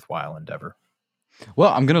that's a worthwhile endeavor.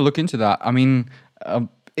 Well, I'm going to look into that. I mean,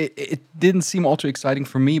 it didn't seem all too exciting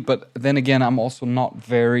for me, but then again, I'm also not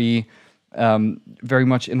very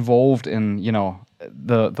much involved in,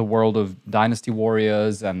 the world of Dynasty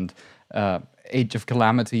Warriors and Age of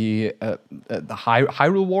Calamity, the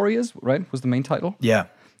Hyrule Warriors, right? Was the main title? Yeah.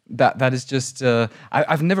 That is just,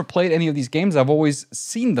 I've never played any of these games. I've always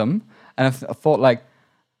seen them, and I thought like,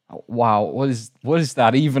 wow, what is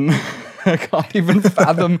that even? I can't even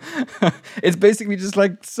fathom. It's basically just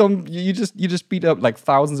like you just beat up like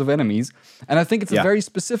thousands of enemies, and I think it's a very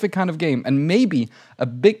specific kind of game. And maybe a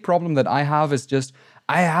big problem that I have is just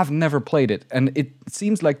I have never played it, and it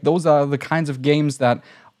seems like those are the kinds of games that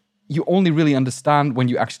you only really understand when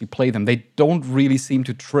you actually play them. They don't really seem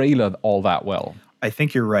to trailer all that well. I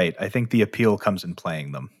think you're right. I think the appeal comes in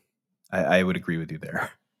playing them. I would agree with you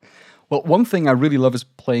there. Well, one thing I really love is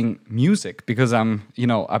playing music because I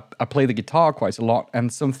play the guitar quite a lot,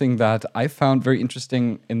 and something that I found very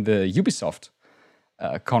interesting in the Ubisoft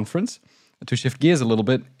conference, to shift gears a little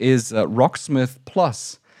bit, is Rocksmith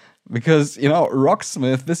Plus. Because,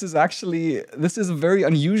 Rocksmith, this is a very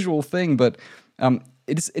unusual thing, but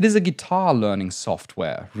it is a guitar learning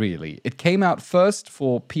software, really. It came out first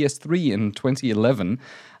for PS3 in 2011,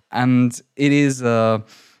 and it is a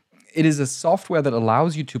software that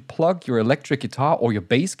allows you to plug your electric guitar or your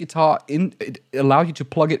bass guitar in. It allows you to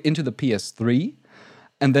plug it into the PS3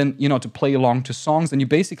 and then, to play along to songs. And you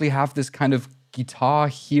basically have this kind of Guitar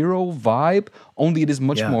Hero vibe, only it is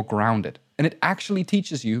much more grounded. And it actually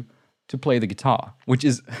teaches you to play the guitar, which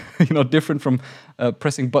is, different from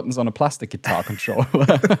pressing buttons on a plastic guitar controller.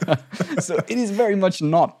 So it is very much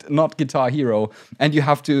not Guitar Hero, and you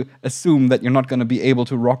have to assume that you're not going to be able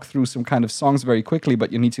to rock through some kind of songs very quickly,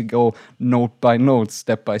 but you need to go note by note,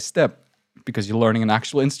 step by step, because you're learning an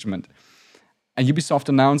actual instrument. And Ubisoft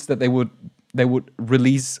announced that they would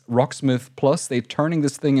release Rocksmith Plus. They're turning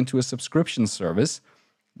this thing into a subscription service.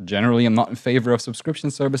 Generally, I'm not in favor of subscription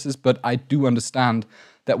services, but I do understand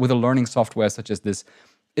that with a learning software such as this,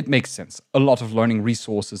 it makes sense. A lot of learning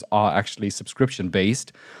resources are actually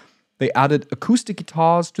subscription-based. They added acoustic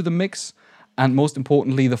guitars to the mix, and most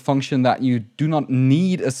importantly, the function that you do not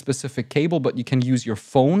need a specific cable, but you can use your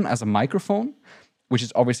phone as a microphone, which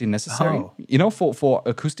is obviously necessary, for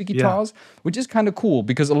acoustic guitars, which is kind of cool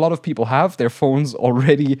because a lot of people have their phones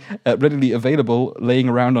already readily available, laying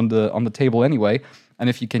around on the table anyway. And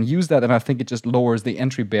if you can use that, then I think it just lowers the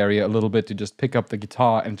entry barrier a little bit to just pick up the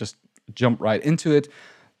guitar and just jump right into it.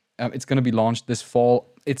 It's going to be launched this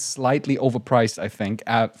fall. It's slightly overpriced, I think,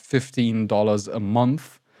 at $15 a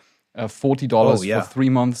month, $40 for 3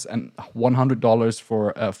 months, and $100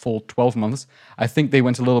 for a full 12 months. I think they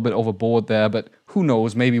went a little bit overboard there, but who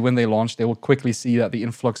knows? Maybe when they launch, they will quickly see that the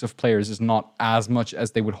influx of players is not as much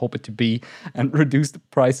as they would hope it to be and reduce the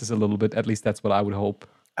prices a little bit. At least that's what I would hope.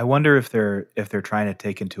 I wonder if they're trying to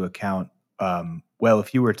take into account.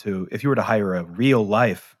 If you were to hire a real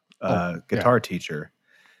life guitar teacher,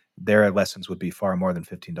 their lessons would be far more than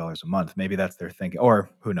 $15 a month. Maybe that's their thinking, or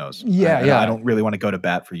who knows? I don't really want to go to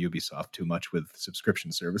bat for Ubisoft too much with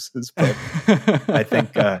subscription services, but I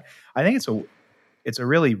think it's a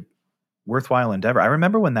really worthwhile endeavor. I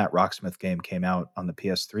remember when that Rocksmith game came out on the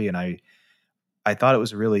PS3, and I thought it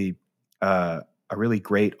was a really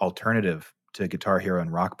great alternative to Guitar Hero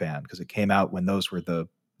and Rock Band because it came out when those were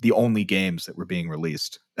the only games that were being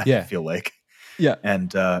released. I feel like,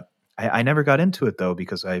 and I never got into it though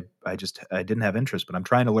because I didn't have interest. But I'm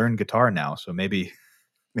trying to learn guitar now, so maybe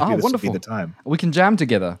this will be the time. We can jam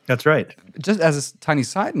together. That's right. Just as a tiny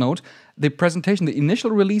side note, the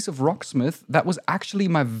initial release of Rocksmith, that was actually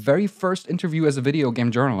my very first interview as a video game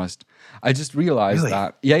journalist. I just realized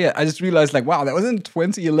that. Yeah. I just realized wow, that was in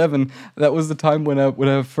 2011. That was the time when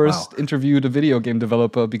I first interviewed a video game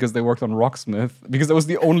developer because they worked on Rocksmith. Because I was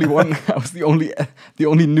the only one. I was the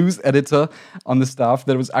only news editor on the staff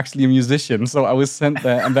that was actually a musician. So I was sent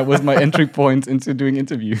there, and that was my entry point into doing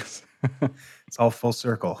interviews. It's all full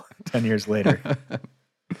circle 10 years later.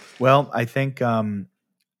 Well, I think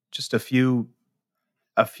just a few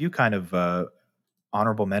kind of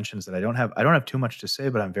honorable mentions that I don't have too much to say,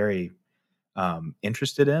 but I'm very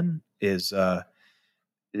interested in is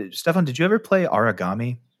Stefan, did you ever play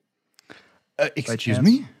Origami? Excuse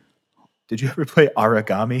me? Did you ever play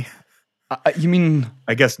Origami? You mean?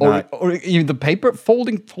 I guess not. Or you mean the paper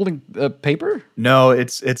folding paper? No,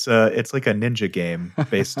 it's like a ninja game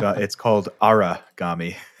based on. It's called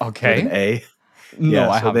Aragami. Okay. With an A. No,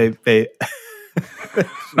 I haven't. They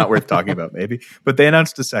it's not worth talking about maybe, but they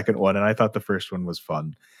announced a second one, and I thought the first one was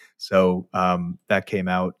fun. So that came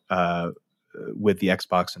out with the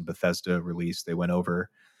Xbox and Bethesda release. They went over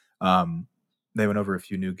a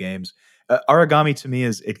few new games. Origami to me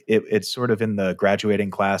is it's sort of in the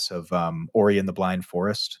graduating class of Ori and the Blind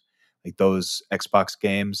Forest, like those Xbox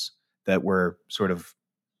games that were sort of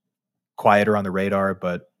quieter on the radar,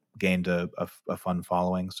 but gained a fun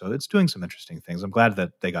following. So it's doing some interesting things. I'm glad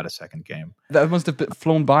that they got a second game. That must have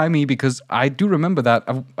flown by me because I do remember that.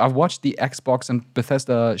 I've watched the Xbox and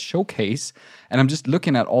Bethesda showcase, and I'm just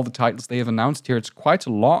looking at all the titles they have announced here. It's quite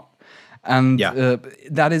a lot. And Yeah.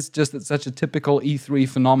 that is just such a typical E3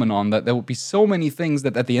 phenomenon that there would be so many things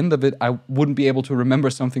that at the end of it, I wouldn't be able to remember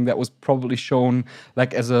something that was probably shown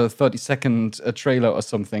like as a 30-second trailer or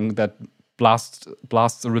something that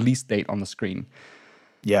blasts a release date on the screen.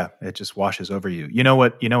 Yeah, it just washes over you. You know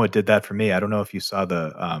what did that for me? I don't know if you saw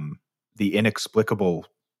the inexplicable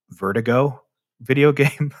Vertigo video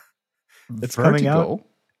game that's coming out.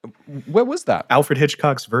 Vertigo? Where was that? Alfred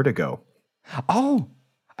Hitchcock's Vertigo. Oh,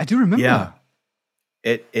 I do remember. Yeah.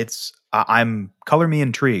 I'm color me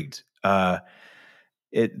intrigued.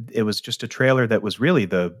 It was just a trailer that was really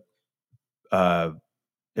uh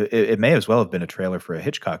it may as well have been a trailer for a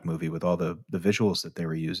Hitchcock movie with all the visuals that they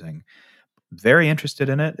were using. Very interested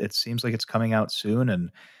in it. It seems like it's coming out soon,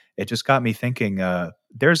 and it just got me thinking.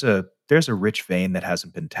 There's a rich vein that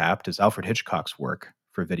hasn't been tapped. Is Alfred Hitchcock's work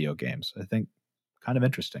for video games? I think kind of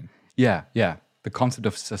interesting. Yeah, yeah. The concept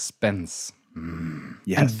of suspense. And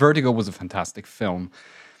Yes. Vertigo was a fantastic film.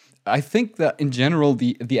 I think that in general,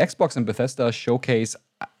 the Xbox and Bethesda showcase.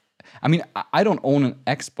 I mean, I don't own an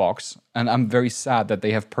Xbox, and I'm very sad that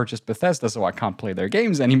they have purchased Bethesda, so I can't play their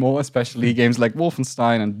games anymore, especially games like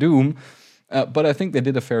Wolfenstein and Doom. But I think they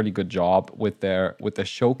did a fairly good job with their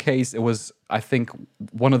showcase. It was, I think,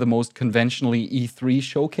 one of the most conventionally E3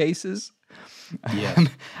 showcases. Yes.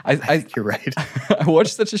 I You're right. I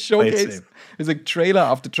watched such a Play it showcase. safe. It's like trailer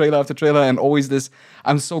after trailer after trailer, and always this.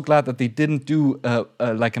 I'm so glad that they didn't do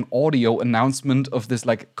like an audio announcement of this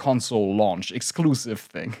like console launch exclusive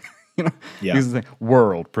thing. You know, Yeah. because it's like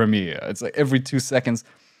world premiere. It's like every 2 seconds.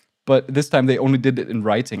 But this time they only did it in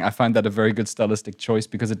writing. I find that a very good stylistic choice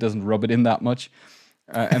because it doesn't rub it in that much.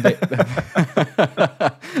 And they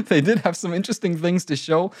they did have some interesting things to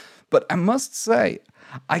show. But I must say,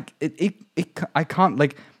 I can't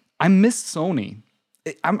like I miss Sony.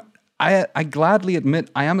 I gladly admit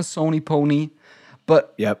I am a Sony pony,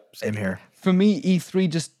 but Yep. Same here. for me, E3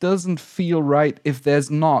 just doesn't feel right if there's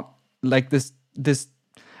not like this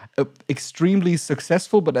extremely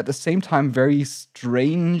successful, but at the same time very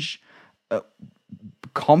strange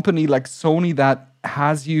company like Sony that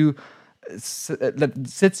has you that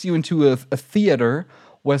sits you into a theater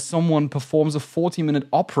where someone performs a 40-minute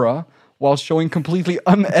opera while showing completely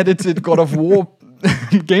unedited God of War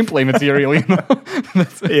gameplay material. You know,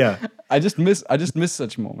 Yeah. I just miss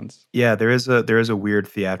such moments. Yeah, there is a weird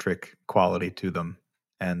theatric quality to them,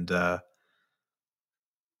 and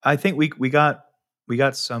I think we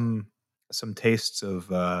got some tastes of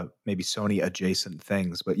maybe Sony adjacent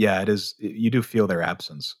things, but yeah, you do feel their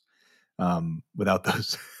absence without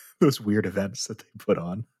those those weird events that they put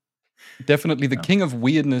on. Definitely the Yeah. king of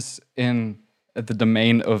weirdness in the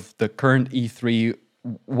domain of the current E3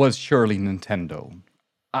 was surely Nintendo.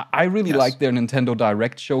 I really Yes. like their Nintendo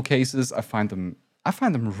Direct showcases. I find them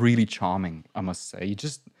really charming, I must say.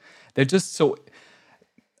 They're just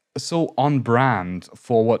so on brand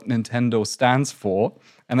for what Nintendo stands for.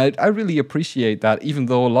 And I really appreciate that, even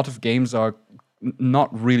though a lot of games are not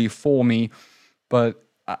really for me. But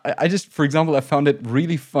I just, for example, I found it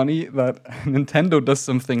really funny that Nintendo does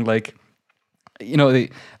something like, you know,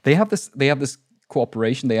 they have this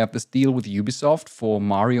cooperation, they have this deal with Ubisoft for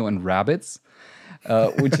Mario and Rabbids.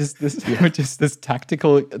 Which is this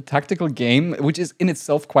tactical game, which is in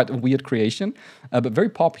itself quite a weird creation, but very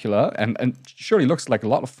popular and surely looks like a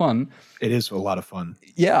lot of fun. It is a lot of fun.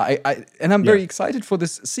 Yeah, I'm very excited for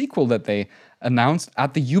this sequel that they announced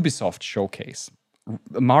at the Ubisoft showcase.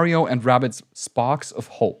 Mario and Rabbids Sparks of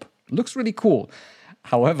Hope. Looks really cool.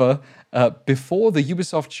 However, before the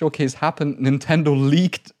Ubisoft showcase happened, Nintendo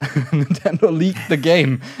leaked the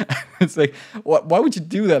game. It's like, why would you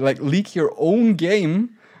do that? Like, leak your own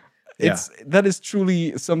game? That is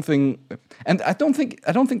truly something. And I don't think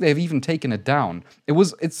they've even taken it down. It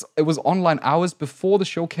was online hours before the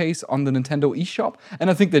showcase on the Nintendo eShop,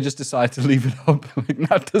 and I think they just decided to leave it up. Like,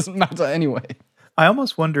 that doesn't matter anyway. I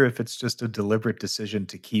almost wonder if it's just a deliberate decision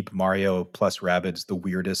to keep Mario plus Rabbids the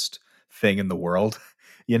weirdest thing in the world.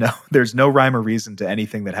 You know, there's no rhyme or reason to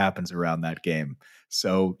anything that happens around that game.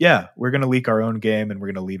 So yeah, we're going to leak our own game and we're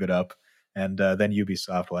going to leave it up. And then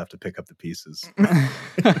Ubisoft will have to pick up the pieces.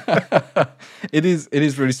 It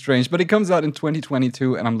is really strange, but it comes out in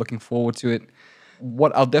 2022 and I'm looking forward to it.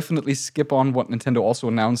 What I'll definitely skip on what Nintendo also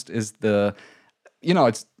announced is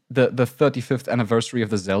it's the 35th anniversary of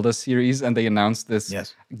the Zelda series, and they announced this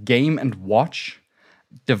Game & Watch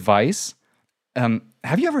device.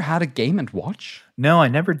 Have you ever had a Game & Watch? No, I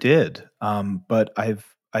never did. But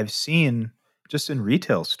I've seen just in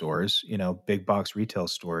retail stores, you know, big box retail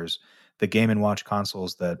stores, the Game & Watch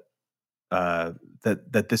consoles that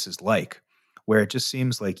this is like, where it just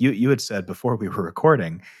seems like you had said before we were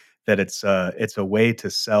recording that it's a way to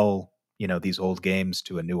sell, these old games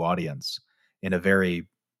to a new audience in a very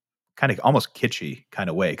kind of almost kitschy kind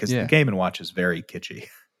of way, because the Game & Watch is very kitschy.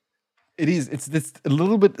 It is. It's this a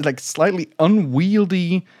little bit like slightly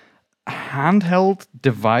unwieldy handheld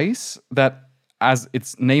device that, as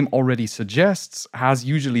its name already suggests, has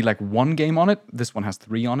usually like one game on it. This one has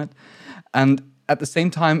 3 on it. And at the same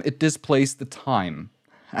time, it displays the time.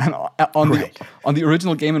 And on the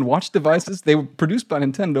original Game & Watch devices, they were produced by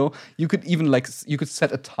Nintendo. You could even you could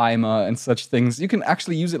set a timer and such things. You can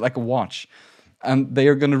actually use it like a watch. And they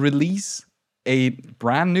are going to release a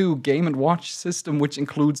brand new Game & Watch system, which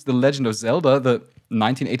includes The Legend of Zelda, the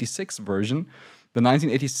 1986 version, the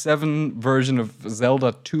 1987 version of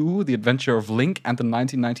Zelda 2, The Adventure of Link, and the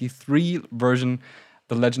 1993 version,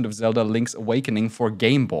 The Legend of Zelda Link's Awakening for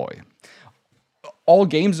Game Boy. All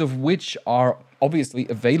games of which are obviously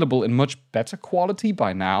available in much better quality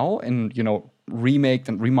by now, in, remaked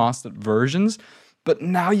and remastered versions. But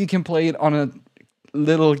now you can play it on a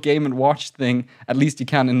little Game & Watch thing. At least you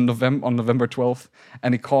can on November 12th,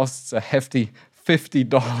 and it costs a hefty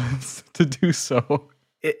 $50 to do so.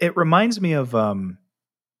 It reminds me of are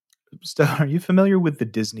you familiar with the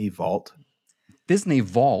Disney Vault? Disney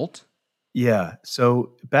Vault? Yeah.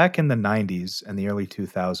 So back in the 90s and the early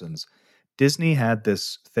 2000s, Disney had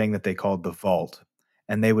this thing that they called the Vault,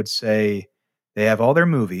 and they would say they have all their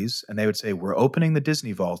movies, and they would say, we're opening the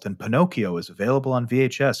Disney Vault, and Pinocchio is available on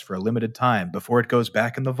VHS for a limited time before it goes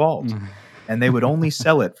back in the vault. And they would only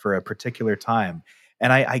sell it for a particular time.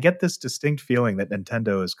 And I get this distinct feeling that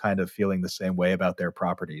Nintendo is kind of feeling the same way about their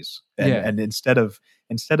properties. And instead of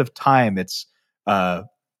time, it's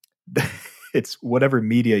it's whatever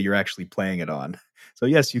media you're actually playing it on. So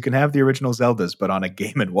yes, you can have the original Zeldas, but on a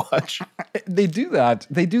Game & Watch. They do that.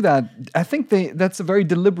 I think that's a very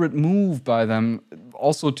deliberate move by them,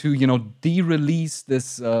 also to de-release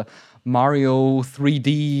this Mario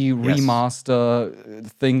 3D remaster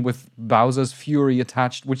thing with Bowser's Fury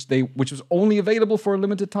attached, which was only available for a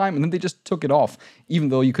limited time, and then they just took it off, even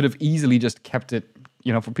though you could have easily just kept it,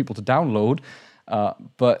 for people to download.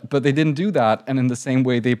 But they didn't do that, and in the same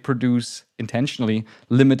way, they produce intentionally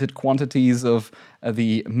limited quantities of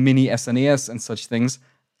the mini SNES and such things,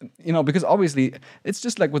 because obviously it's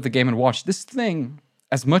just like with the Game & Watch. This thing,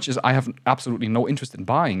 as much as I have absolutely no interest in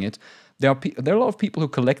buying it, there are a lot of people who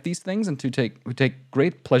collect these things and who take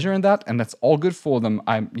great pleasure in that, and that's all good for them.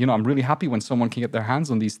 I'm really happy when someone can get their hands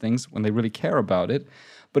on these things when they really care about it.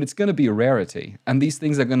 But it's going to be a rarity. And these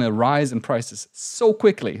things are going to rise in prices so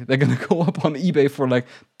quickly. They're going to go up on eBay for like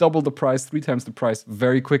double the price, 3 times the price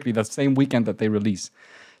very quickly, that same weekend that they release.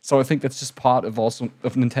 So I think that's just part of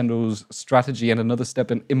Nintendo's strategy and another step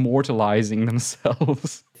in immortalizing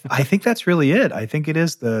themselves. I think that's really it. I think it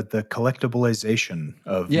is the collectibilization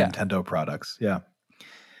of Nintendo products. Yeah.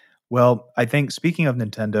 Well, I think speaking of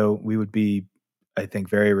Nintendo, we would be, I think,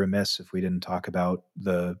 very remiss if we didn't talk about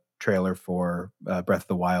the trailer for Breath of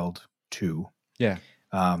the Wild 2. Yeah.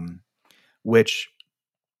 Which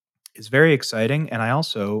is very exciting. And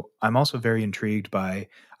I'm also very intrigued by,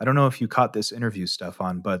 I don't know if you caught this interview,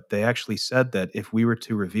 Stefan, but they actually said that if we were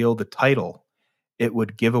to reveal the title, it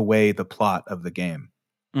would give away the plot of the game.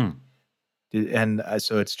 And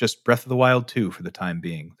so it's just Breath of the Wild 2 for the time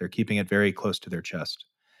being. They're keeping it very close to their chest.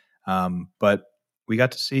 But we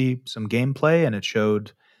got to see some gameplay, and it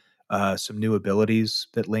showed some new abilities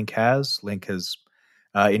that Link has. Link has,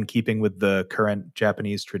 in keeping with the current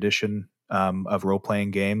Japanese tradition of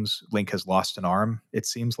role-playing games, Link has lost an arm, it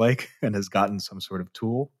seems like, and has gotten some sort of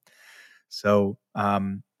tool. So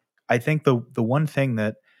I think the one thing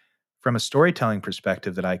that, from a storytelling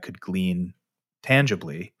perspective, that I could glean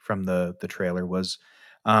tangibly from the trailer was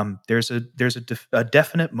there's a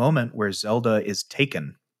definite moment where Zelda is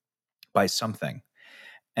taken by something.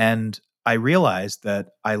 And I realized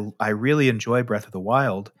that I really enjoy Breath of the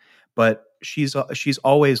Wild, but she's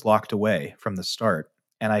always locked away from the start.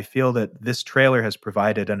 And I feel that this trailer has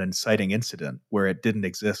provided an inciting incident where it didn't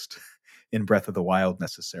exist in Breath of the Wild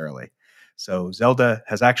necessarily. So Zelda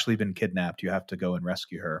has actually been kidnapped. You have to go and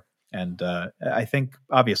rescue her. And I think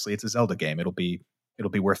obviously it's a Zelda game. It'll be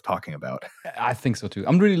worth talking about. I think so too.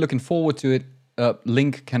 I'm really looking forward to it.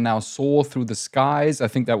 Link can now soar through the skies. I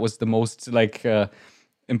think that was the most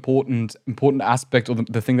important aspect, or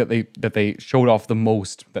the thing that they showed off the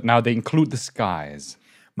most. That now they include the skies.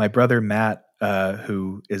 My brother Matt,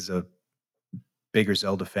 who is a bigger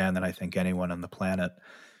Zelda fan than I think anyone on the planet,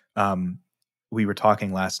 we were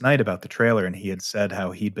talking last night about the trailer, and he had said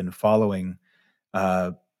how he'd been following,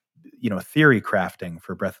 theory crafting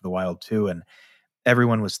for Breath of the Wild 2, and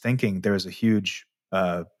everyone was thinking, there was a huge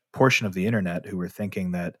portion of the internet who were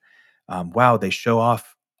thinking that, wow, they show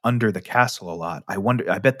off under the castle a lot. I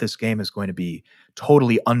bet this game is going to be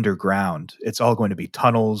totally underground. It's all going to be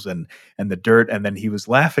tunnels and the dirt. And then he was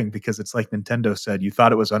laughing because it's like Nintendo said, you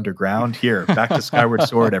thought it was underground? Here, back to Skyward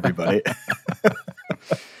Sword, everybody.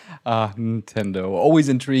 Nintendo, always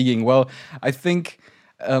intriguing. Well, I think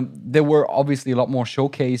there were obviously a lot more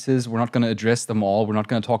showcases. We're not going to address them all. We're not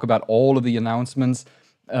going to talk about all of the announcements.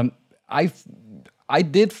 I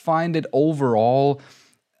did find it overall,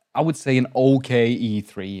 I would say, an okay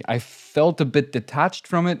E3. I felt a bit detached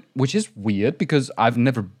from it, which is weird because I've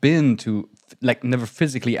never never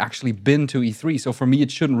physically actually been to E3. So for me,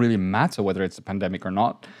 it shouldn't really matter whether it's a pandemic or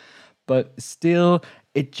not. But still,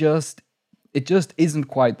 it just isn't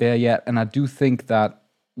quite there yet. And I do think that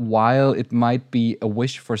while it might be a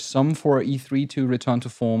wish for some for E3 to return to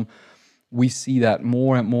form, we see that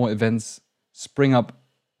more and more events spring up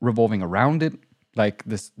revolving around it. Like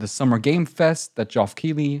the Summer Game Fest that Geoff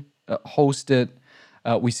Keighley hosted.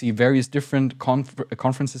 We see various different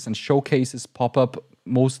conferences and showcases pop up,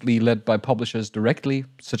 mostly led by publishers directly,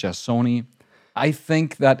 such as Sony. I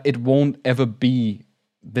think that it won't ever be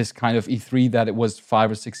this kind of E3 that it was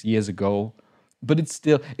 5 or 6 years ago, but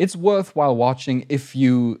it's worthwhile watching if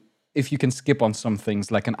you can skip on some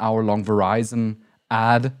things like an hour-long Verizon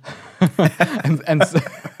ad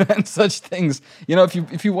and such things.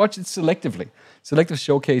 If you watch it selective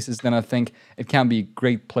showcases, then I think it can be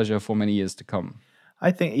great pleasure for many years to come.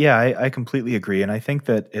 I think, yeah, I completely agree, and I think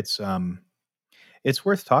that it's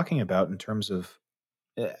worth talking about in terms of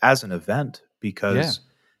as an event because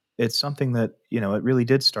it's something that it really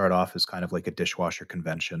did start off as kind of like a dishwasher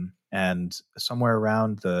convention, and somewhere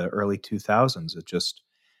around the early 2000s,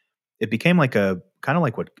 it became like a kind of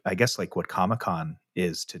like what Comic-Con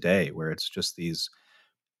is today, where it's just these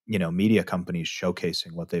media companies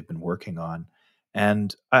showcasing what they've been working on.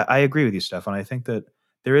 And I agree with you, Stefan. I think that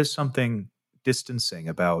there is something distancing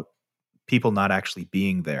about people not actually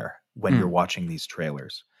being there when you're watching these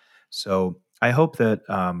trailers. So I hope that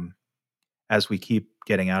as we keep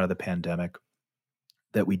getting out of the pandemic,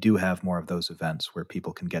 that we do have more of those events where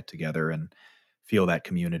people can get together and feel that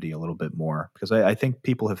community a little bit more, because I think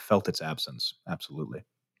people have felt its absence. Absolutely.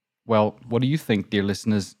 Well, what do you think, dear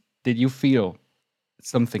listeners? Did you feel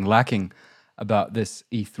something lacking about this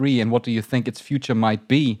E3, and what do you think its future might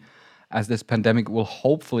be as this pandemic will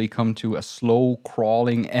hopefully come to a slow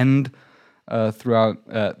crawling end throughout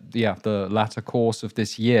the latter course of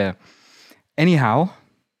this year? Anyhow,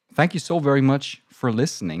 thank you so very much for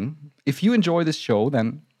listening. If you enjoy this show,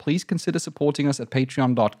 then please consider supporting us at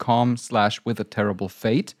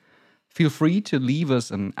patreon.com/withaterriblefate. Feel free to leave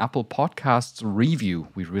us an Apple Podcasts review.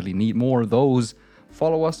 We really need more of those.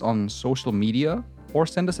 Follow us on social media or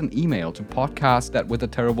send us an email to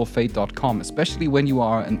podcast@withaterriblefate.com, especially when you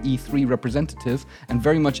are an E3 representative and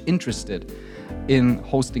very much interested in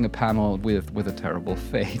hosting a panel with A Terrible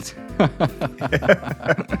Fate.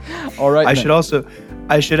 All right. I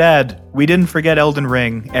should add, we didn't forget Elden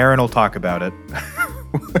Ring. Aaron will talk about it.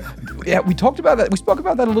 Yeah, we talked about that. We spoke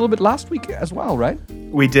about that a little bit last week as well, right?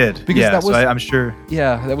 We did. Because I'm sure.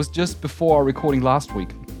 Yeah, that was just before our recording last week.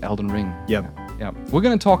 Elden Ring. Yep. Yeah. We're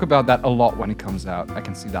going to talk about that a lot when it comes out. I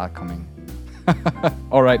can see that coming.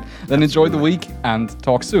 All right. Then enjoy the week and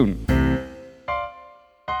talk soon.